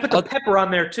 Gotta put the pepper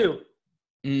on there too.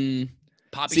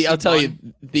 Poppy See, I'll seed tell bun.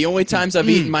 you, the only times I've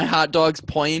eaten my hot dogs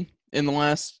plain in the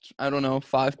last, I don't know,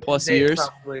 5+ years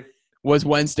Probably. was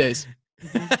Wednesdays.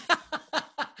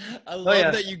 I love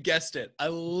yeah. that you guessed it. I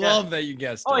love that you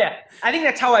guessed it. Oh yeah. I think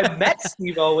that's how I met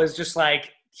Steve-O, was just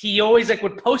like he always like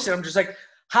would post it. I'm just like,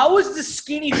 how is this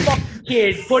skinny fucking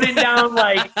kid putting down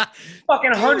like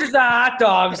fucking hundreds of hot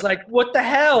dogs? Like, what the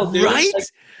hell, dude? Right? Like,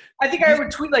 I think I would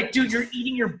tweet like, dude, you're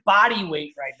eating your body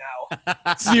weight right now.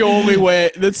 That's the only way.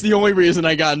 That's the only reason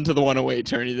I got into the 108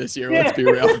 journey this year. Let's be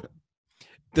real.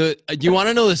 You want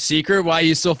to know the secret why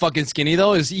he's so fucking skinny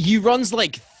though? Is he runs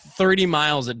like 30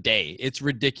 miles a day. It's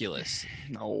ridiculous.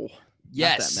 No.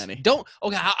 Yes. Not that many. Don't.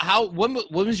 Okay. When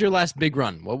was your last big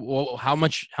run? How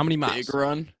many miles? Big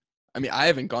run. I mean, I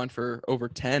haven't gone for over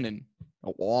 10 in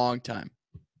a long time.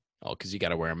 Oh, because you got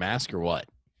to wear a mask or what?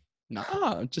 Nah,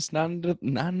 I'm just not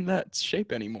in that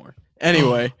shape anymore.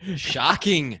 Anyway,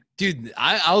 Shocking, dude.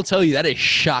 I'll tell you that is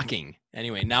shocking.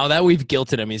 Anyway, now that we've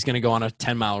guilted him, he's gonna go on a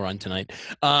 10-mile run tonight.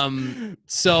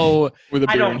 So with a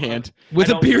I beer don't- in hand. with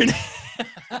I a don't- beer in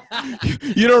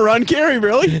You don't run, Carrie?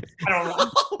 Really? I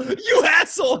don't know. you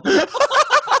asshole.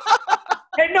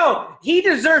 Hey, no, he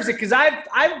deserves it because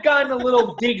I've gotten a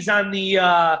little digs on the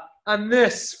on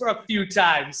this for a few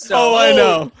times. So, Oh, I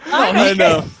know. I I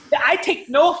know. I take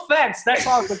no offense. That's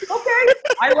all. I was like, okay,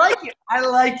 I like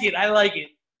it. I like it.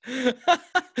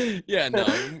 Yeah, no.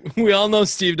 We all know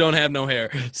Steve don't have no hair.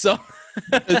 So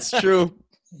It's true.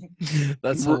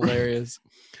 that's hilarious.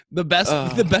 The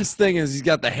best thing is he's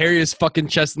got the hairiest fucking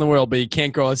chest in the world, but he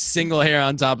can't grow a single hair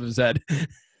on top of his head.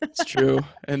 It's true.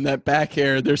 And that back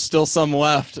hair, there's still some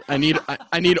left. I need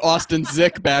Austin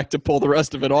Zick back to pull the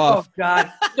rest of it Oh off.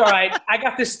 God. It's all right. I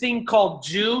got this thing called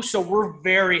Jew, so we're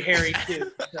very hairy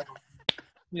too. So,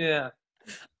 yeah.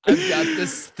 I've got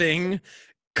this thing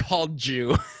called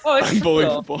Jew. Oh, it's true, though.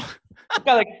 Unbelievable.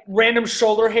 Got like random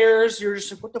shoulder hairs. You're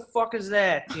just like, what the fuck is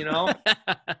that? You know?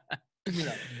 You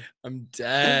know. I'm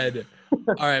dead.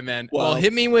 All right, man. Well, Well-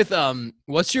 hit me with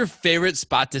what's your favorite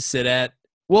spot to sit at?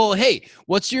 Well, hey,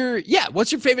 what's your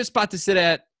favorite spot to sit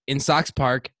at in Sox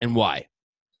Park and why?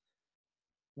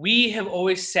 We have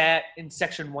always sat in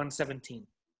section 117.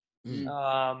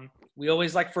 We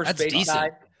always like first That's base decent.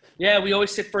 side. Yeah, we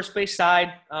always sit first base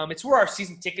side. It's where our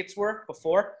season tickets were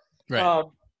before. Right.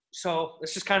 So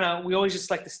it's just kind of, we always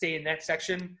just like to stay in that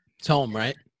section. It's home,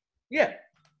 right? Yeah.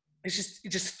 It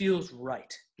just feels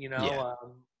right, you know? Yeah.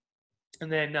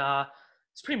 And then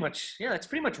it's pretty much that's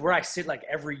pretty much where I sit like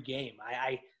every game.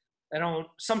 I don't.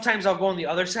 Sometimes I'll go on the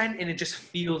other side, and it just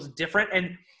feels different.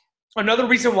 And another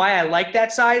reason why I like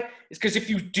that side is because if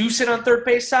you do sit on third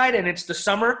base side and it's the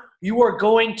summer, you are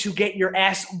going to get your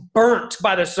ass burnt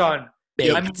by the sun.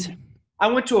 Baked. I mean, I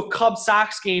went to a Cubs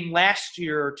Sox game last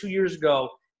year or 2 years ago,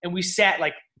 and we sat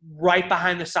like right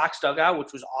behind the Sox dugout,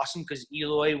 which was awesome because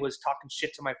Eloy was talking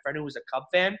shit to my friend who was a Cub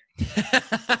fan.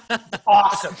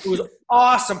 Awesome. It was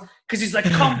awesome because he's like,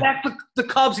 come back to the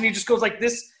Cubs, and he just goes like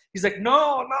this. He's like,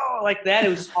 no, like that. It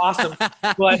was awesome.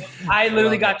 But I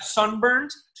literally got sunburned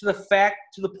to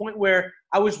the point where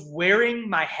I was wearing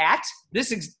my hat.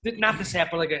 Not this hat,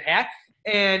 but like a hat.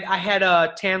 And I had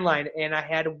a tan line, and I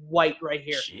had white right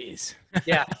here. Jeez.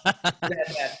 Yeah.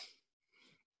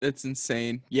 That's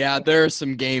insane. Yeah, there are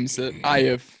some games that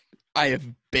I have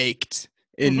baked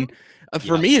in.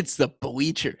 For me, it's the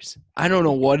bleachers. I don't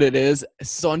know what it is. A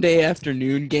Sunday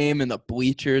afternoon game in the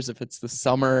bleachers. If it's the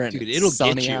summer and it's it'll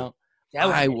sunny get you. out,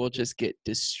 I will just get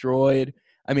destroyed.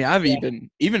 I mean, I've even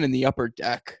in the upper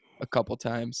deck a couple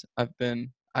times. I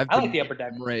like the upper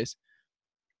deck. Raised.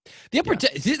 The upper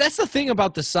deck. That's the thing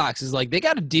about the Sox is like they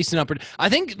got a decent upper. I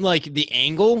think like the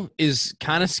angle is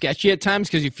kind of sketchy at times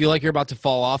because you feel like you're about to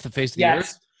fall off the face of the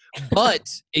earth, but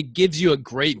it gives you a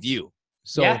great view.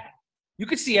 So. Yeah. You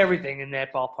could see everything in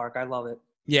that ballpark. I love it.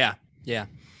 Yeah.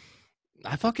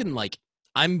 I fucking like.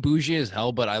 I'm bougie as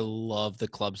hell, but I love the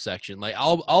club section. Like,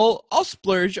 I'll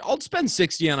splurge. I'll spend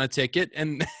 60 on a ticket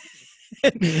and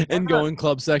go in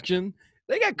club section.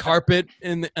 They got carpet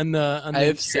in the. I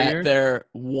have sat there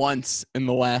once in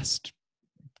the last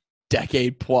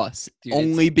decade plus, dude,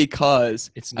 only because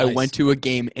it's nice. I went to a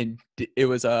game and it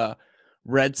was a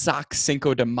Red Sox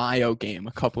Cinco de Mayo game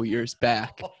a couple years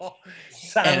back.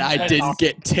 And I didn't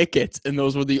get tickets, and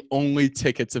those were the only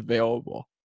tickets available.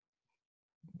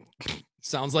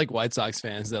 Sounds like White Sox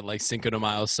fans that like Cinco de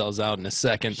Mayo sells out in a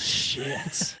second. Shit.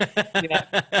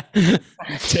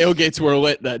 Tailgates were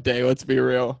lit that day. Let's be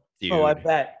real. Dude, I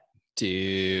bet.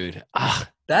 Dude.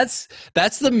 That's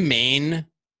the main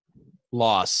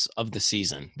loss of the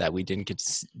season that we didn't get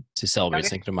to celebrate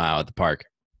Cinco de Mayo at the park.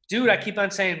 Dude, I keep on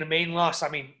saying the main loss. I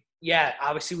mean, yeah,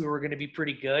 obviously we were going to be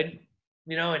pretty good.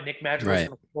 And Nick Madrigal was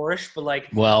going to flourish, but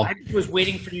I was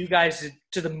waiting for you guys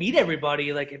to meet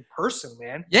everybody like in person,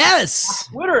 man. Yes.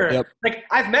 On Twitter. Yep. Like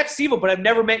I've met Steve, but I've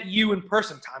never met you in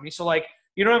person, Tommy. So like,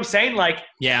 you know what I'm saying? Like,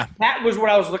 yeah, that was what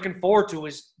I was looking forward to,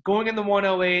 was going in the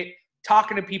 108,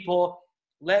 talking to people,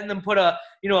 letting them put a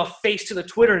face to the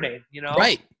Twitter name,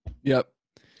 Right. Yep.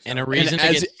 And a reason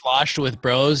to get sloshed with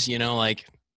bros, like.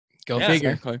 Go figure.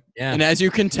 Exactly. Yeah. And as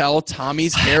you can tell,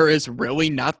 Tommy's hair is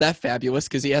really not that fabulous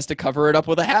because he has to cover it up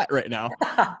with a hat right now.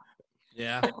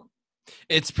 Yeah.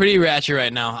 It's pretty ratchet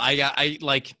right now.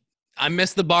 I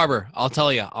miss the barber. I'll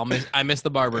tell you. I miss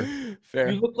the barber. Fair.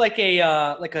 You look like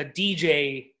a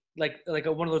DJ, like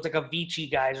one of those like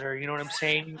Avicii guys, or you know what I'm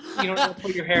saying? You know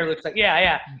what your hair looks like.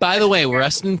 Yeah. By the way,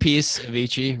 rest in peace,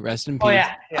 Avicii. Rest in peace. Oh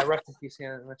yeah, rest in peace.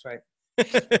 Yeah, that's right.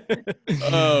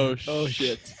 Oh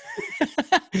shit.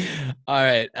 All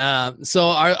right. So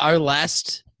our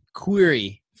last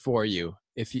query for you,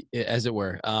 as it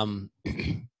were,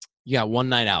 you got one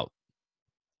night out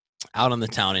on the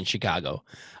town in Chicago,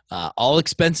 all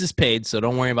expenses paid. So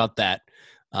don't worry about that.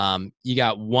 You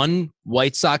got one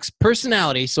White Sox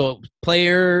personality. So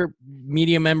player,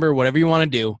 media member, whatever you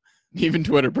want to do. Even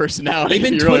Twitter personality.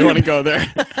 Even if you really want to go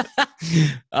there.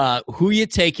 Who you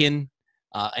taking?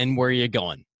 And where you're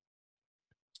going.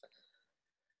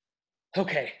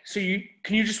 Okay, so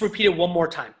can you just repeat it one more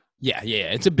time? Yeah,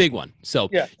 it's a big one. So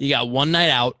you got one night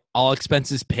out, all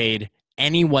expenses paid,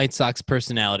 any White Sox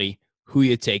personality, who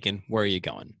you taking, where are you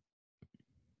going?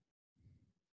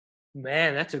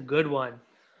 Man, that's a good one.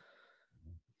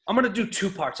 I'm going to do two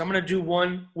parts. I'm going to do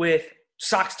one with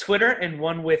Sox Twitter and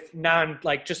one with I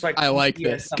like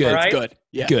this. Stuff, good, right? good.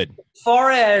 Yeah. Good. As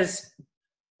far as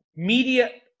media,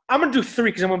 I'm going to do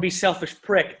three because I'm going to be selfish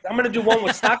prick. I'm going to do one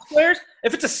with Sox players.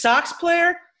 If it's a Sox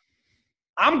player,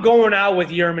 I'm going out with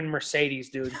Yerman Mercedes,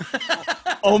 dude.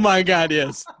 Oh, my God,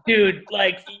 yes. Dude,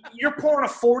 you're pouring a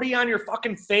 40 on your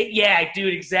fucking face. Yeah,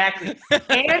 dude, exactly.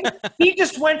 And he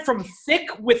just went from thick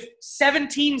with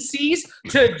 17 C's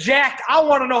to jacked. I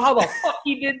want to know how the fuck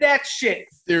he did that shit.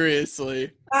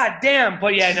 Seriously. God damn.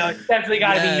 But, yeah, no, it's definitely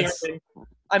got to be Yerman.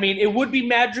 I mean, it would be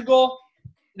Madrigal.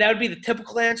 That would be the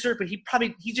typical answer, but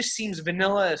he just seems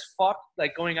vanilla as fuck,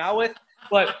 going out with.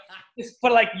 But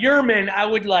But like Yerman, I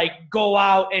would like go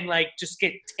out and like just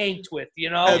get tanked with, you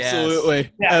know?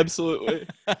 Absolutely. Yeah. Absolutely.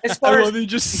 As I far as love you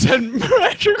just said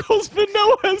Madrigal's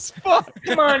vanilla as fuck.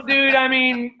 come on, dude. I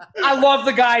mean, I love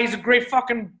the guy. He's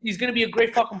gonna be a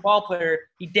great fucking ball player.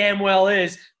 He damn well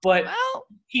is. But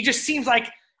he just seems like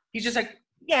he's just like,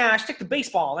 yeah, I stick to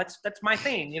baseball. That's my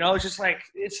thing. You know, it's like,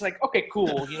 okay,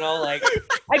 cool. You know, like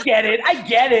I get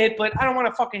it, but I don't want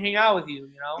to fucking hang out with you.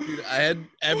 You know, Dude, I had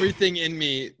everything in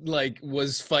me like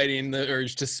was fighting the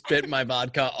urge to spit my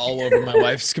vodka all over my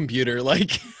wife's computer.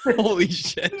 Like, holy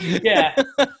shit. yeah.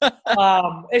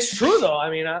 It's true though. I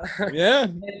mean,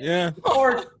 Yeah.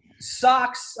 or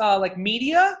Sox like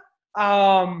media.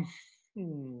 That's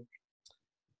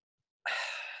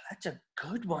a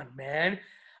good one, man.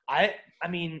 I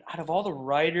mean, out of all the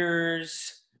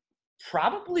writers,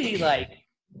 probably like,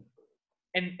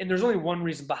 and there's only one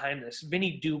reason behind this,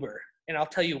 Vinny Duber, and I'll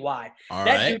tell you why. All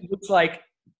that right. dude looks like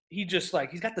he's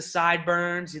got the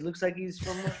sideburns. He looks like he's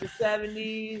from like the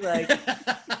 70s. Like,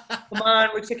 come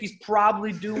on, looks like he's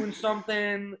probably doing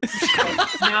something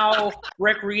now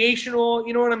recreational.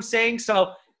 You know what I'm saying?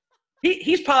 So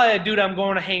he's probably a dude I'm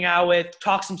going to hang out with,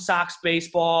 talk some Sox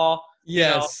baseball.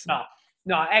 Yes. You know,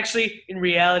 no, actually, in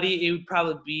reality, it would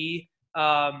probably be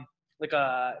probably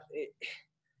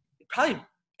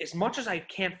as much as I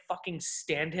can't fucking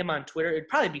stand him on Twitter, it'd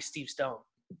probably be Steve Stone.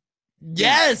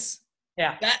 Yes.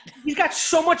 Yeah. He's got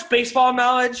so much baseball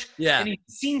knowledge. Yeah. And he's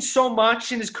seen so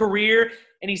much in his career,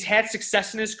 and he's had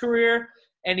success in his career,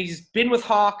 and he's been with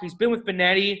Hawk, he's been with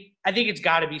Benetti. I think it's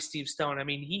got to be Steve Stone. I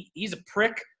mean, he's a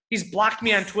prick. He's blocked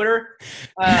me on Twitter.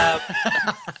 I'm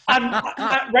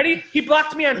ready. He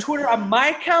blocked me on Twitter on my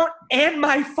account and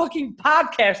my fucking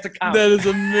podcast account. That is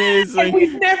amazing. And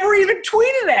we've never even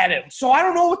tweeted at him, so I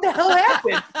don't know what the hell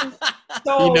happened.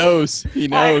 So, He knows. He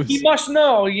knows. he must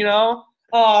know, you know.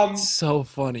 So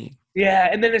funny. Yeah,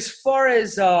 and then as far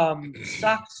as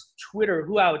Sox Twitter,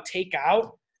 who I would take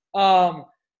out,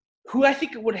 who I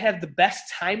think would have the best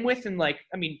time with, and like,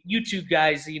 I mean, you two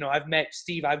guys, you know, I've met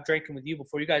Steve, I've drinking with you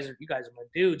before. You guys are my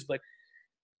dudes, but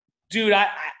dude, I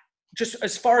just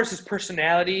as far as his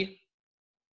personality,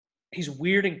 he's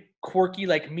weird and quirky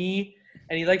like me,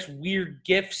 and he likes weird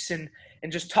gifts and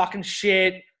just talking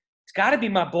shit. It's got to be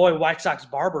my boy White Sox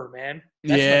Barber, man.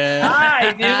 That's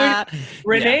my guy, dude.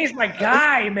 Renee's my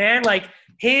guy, man. Like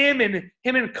him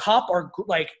and Cup are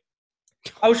like.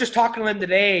 I was just talking to him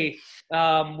today.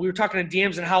 We were talking to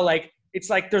DMs and how like it's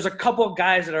like there's a couple of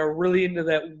guys that are really into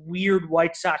that weird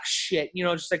White Sox shit, you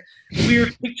know, just like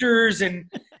weird pictures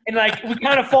and like we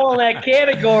kind of fall in that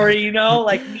category, you know,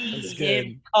 like me,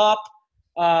 him, Cup,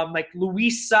 like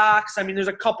Luis Sox. I mean, there's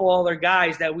a couple other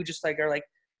guys that we just like are like,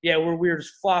 yeah, we're weird as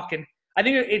fuck. And I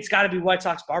think it's got to be White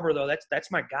Sox Barber though.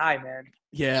 That's my guy, man.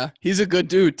 Yeah, he's a good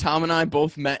dude. Tom and I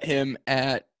both met him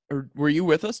at. Or were you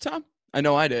with us, Tom? I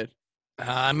know I did.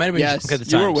 I might have been Yes, drunk at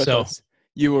the time. you were with us.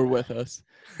 You were with us.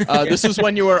 This was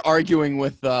when you were arguing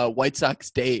with White Sox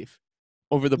Dave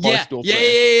over the Barstool.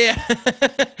 Yeah.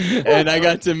 And I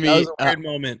got to meet. That was a weird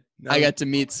moment. I got to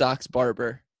meet Sox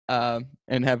Barber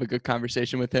and have a good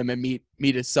conversation with him and meet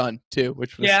his son too,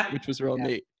 which was real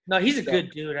neat. No, he's a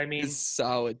good dude. I mean, he's a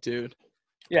solid dude.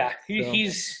 Yeah, he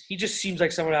just seems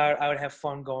like someone I would have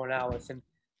fun going out with, and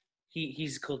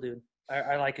he's a cool dude.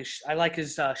 I like his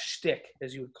shtick,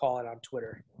 as you would call it on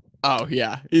Twitter. Oh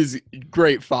yeah, he's a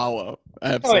great follow.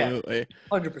 Absolutely.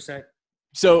 100%.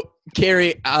 So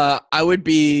Carrie, I would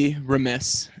be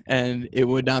remiss, and it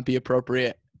would not be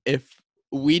appropriate if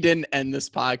we didn't end this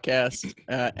podcast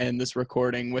and this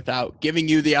recording without giving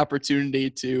you the opportunity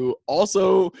to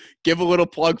also give a little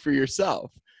plug for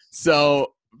yourself.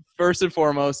 So first and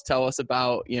foremost, tell us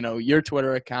about, you know, your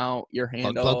Twitter account, your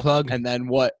handle, plug. and then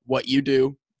what you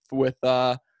do with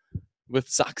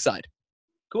Sockside.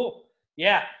 Cool.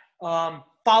 Yeah.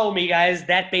 Follow me, guys.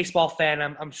 That baseball fan.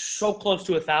 I'm so close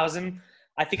to 1,000.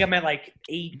 I think I'm at like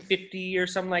 850 or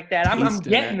something like that. I'm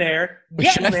getting there.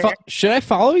 Should I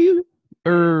follow you?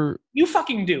 Or you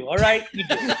fucking do, all right? You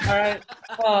do, all right?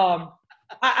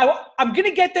 I'm going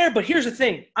to get there, but here's the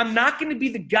thing. I'm not going to be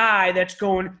the guy that's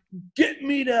going, get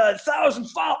me to 1,000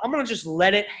 followers. I'm going to just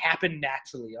let it happen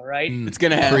naturally, all right? It's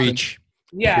going to happen. Preach.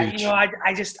 Yeah, Preach. you know, I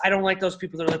don't like those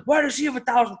people that are like, why does he have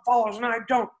 1,000 followers and I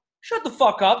don't? Shut the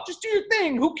fuck up. Just do your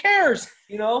thing. Who cares?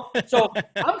 You know? So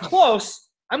I'm close.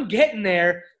 I'm getting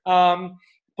there.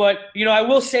 But, you know, I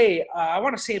will say, I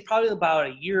want to say probably about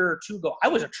a year or two ago, I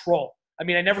was a troll. I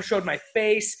mean, I never showed my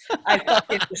face. I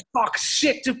fucking just talk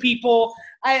shit to people.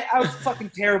 I was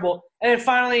fucking terrible. And then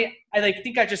finally, I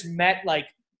think I just met like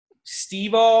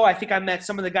Steve-O. I think I met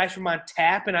some of the guys from on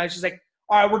tap, and I was just like,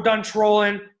 all right, we're done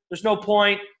trolling. There's no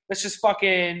point. Let's just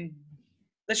fucking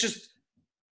let's just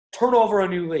turn over a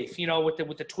new leaf,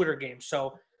 with the Twitter game.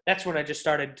 So that's when I just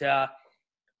started to,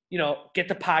 get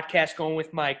the podcast going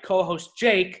with my co-host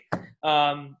Jake,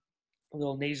 a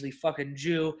little nasally fucking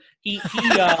Jew. I'm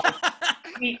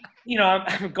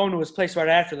going to his place right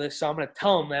after this, so I'm going to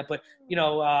tell him that. But, you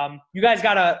guys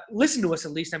got to listen to us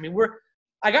at least. I mean,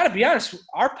 I got to be honest,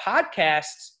 our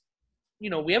podcasts,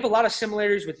 we have a lot of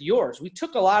similarities with yours. We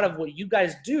took a lot of what you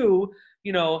guys do,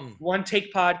 one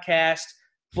take podcast,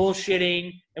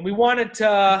 bullshitting, and we wanted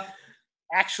to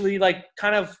actually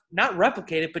kind of not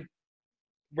replicate it, but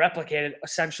replicate it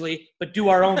essentially, but do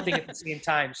our own thing at the same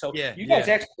time. So you guys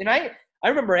actually, and I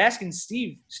remember asking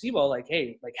Steve-O,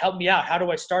 hey, help me out. How do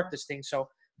I start this thing? So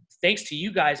thanks to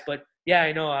you guys. But yeah,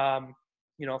 I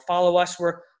know, follow us.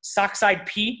 We're Sockside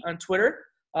P on Twitter.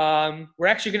 We're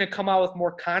actually going to come out with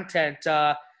more content.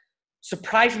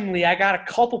 Surprisingly, I got a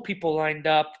couple people lined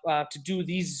up to do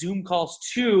these Zoom calls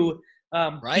too.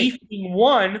 Beef being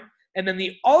one, and then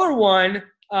the other one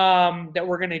that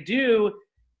we're going to do,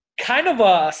 kind of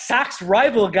a Sox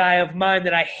rival guy of mine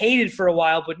that I hated for a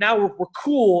while, but now we're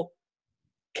cool.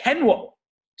 Kenwo.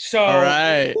 So, all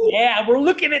right. Yeah, we're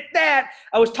looking at that.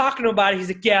 I was talking about it. He's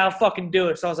like, yeah, I'll fucking do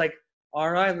it. So I was like, all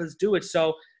right, let's do it.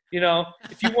 So,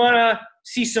 if you want to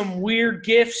see some weird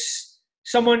gifts,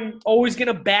 someone always going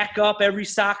to back up every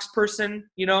Sox person,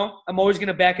 I'm always going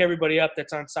to back everybody up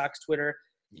that's on Sox Twitter.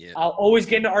 Yeah. I'll always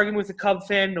get into argument with a Cub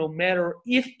fan, no matter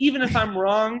even if I'm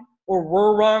wrong or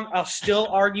we're wrong, I'll still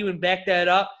argue and back that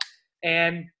up.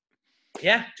 And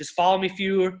yeah, just follow me if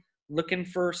you're looking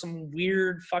for some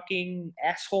weird fucking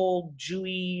asshole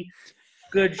Jewy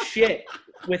good shit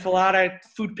with a lot of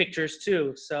food pictures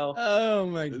too. So oh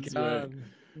my God. God.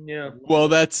 Yeah. Well,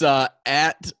 that's at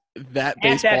that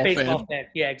baseball fan.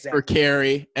 Yeah, exactly. For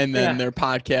Carrie, and then their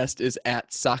podcast is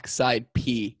at Sockside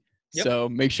P. Yep. So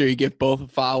make sure you give both a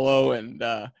follow. And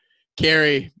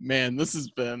Carrie, man, this has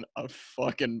been a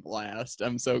fucking blast.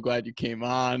 I'm so glad you came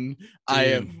on. Dude. I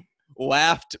have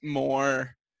laughed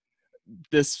more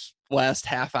this last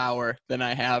half hour than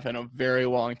I have in a very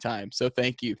long time. So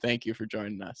thank you for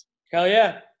joining us. Hell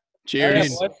yeah.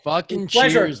 Cheers. Fucking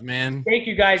cheers, man. Thank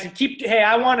you guys. And hey,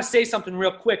 I want to say something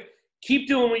real quick. Keep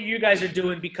doing what you guys are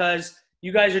doing because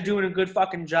you guys are doing a good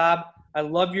fucking job. I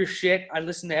love your shit. I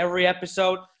listen to every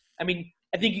episode. I mean,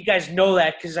 I think you guys know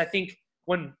that because I think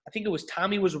it was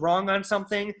Tommy was wrong on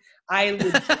something.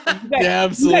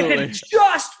 Absolutely. You guys had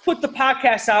just put the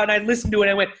podcast out and I listened to it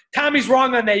and I went, Tommy's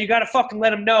wrong on that. You got to fucking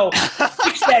let him know.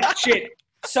 Fix that shit.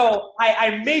 So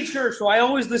I made sure. So I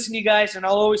always listen to you guys and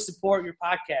I'll always support your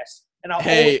podcast. And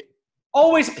I'll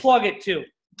always plug it too.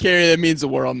 Carrie, that means the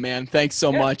world, man. Thanks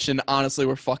so much. And honestly,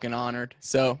 we're fucking honored.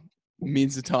 So it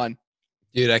means a ton.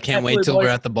 Dude, I can't wait till we're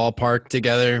at the ballpark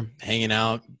together, hanging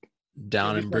out,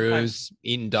 down in Brews,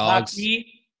 eating dogs.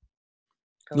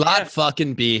 Lot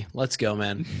fucking B. Let's go,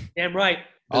 man. Damn right.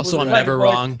 Also, I'm never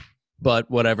wrong, but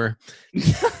whatever.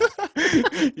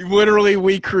 Literally,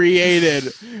 we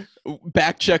created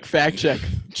fact check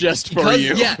just for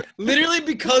you. Yeah, literally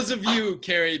because of you,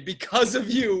 Carrie. Because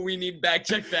of you, we need fact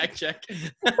check.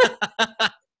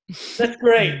 That's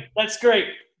great.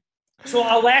 So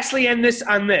I'll lastly end this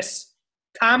on this.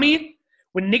 Tommy,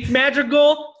 when Nick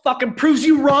Madrigal fucking proves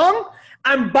you wrong,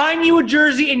 I'm buying you a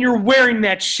jersey and you're wearing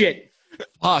that shit.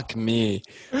 Fuck me.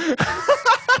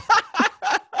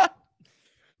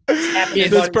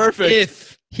 That's perfect.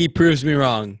 If he proves me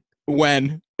wrong.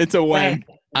 When? It's a when.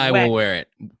 I will wear it.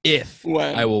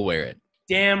 I will wear it.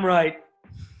 Damn right.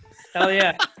 Hell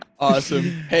yeah. Awesome.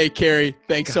 Hey, Carrie,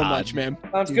 thanks so much, man.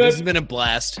 Sounds good. This has been a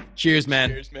blast. Cheers, man.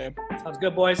 Cheers, man. Sounds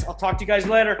good, boys. I'll talk to you guys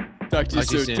later. Talk to you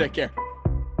soon. Take care.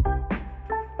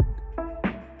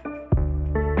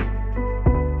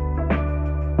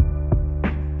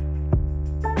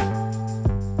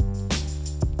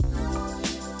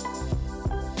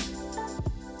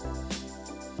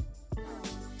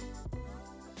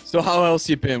 So how else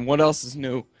you been? What else is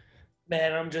new?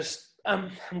 Man,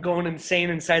 I'm going insane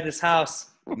inside this house.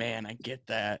 Man, I get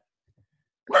that.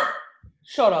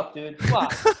 Shut up, dude. Wow.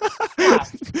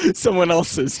 Someone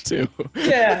else is too.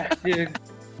 Yeah, dude.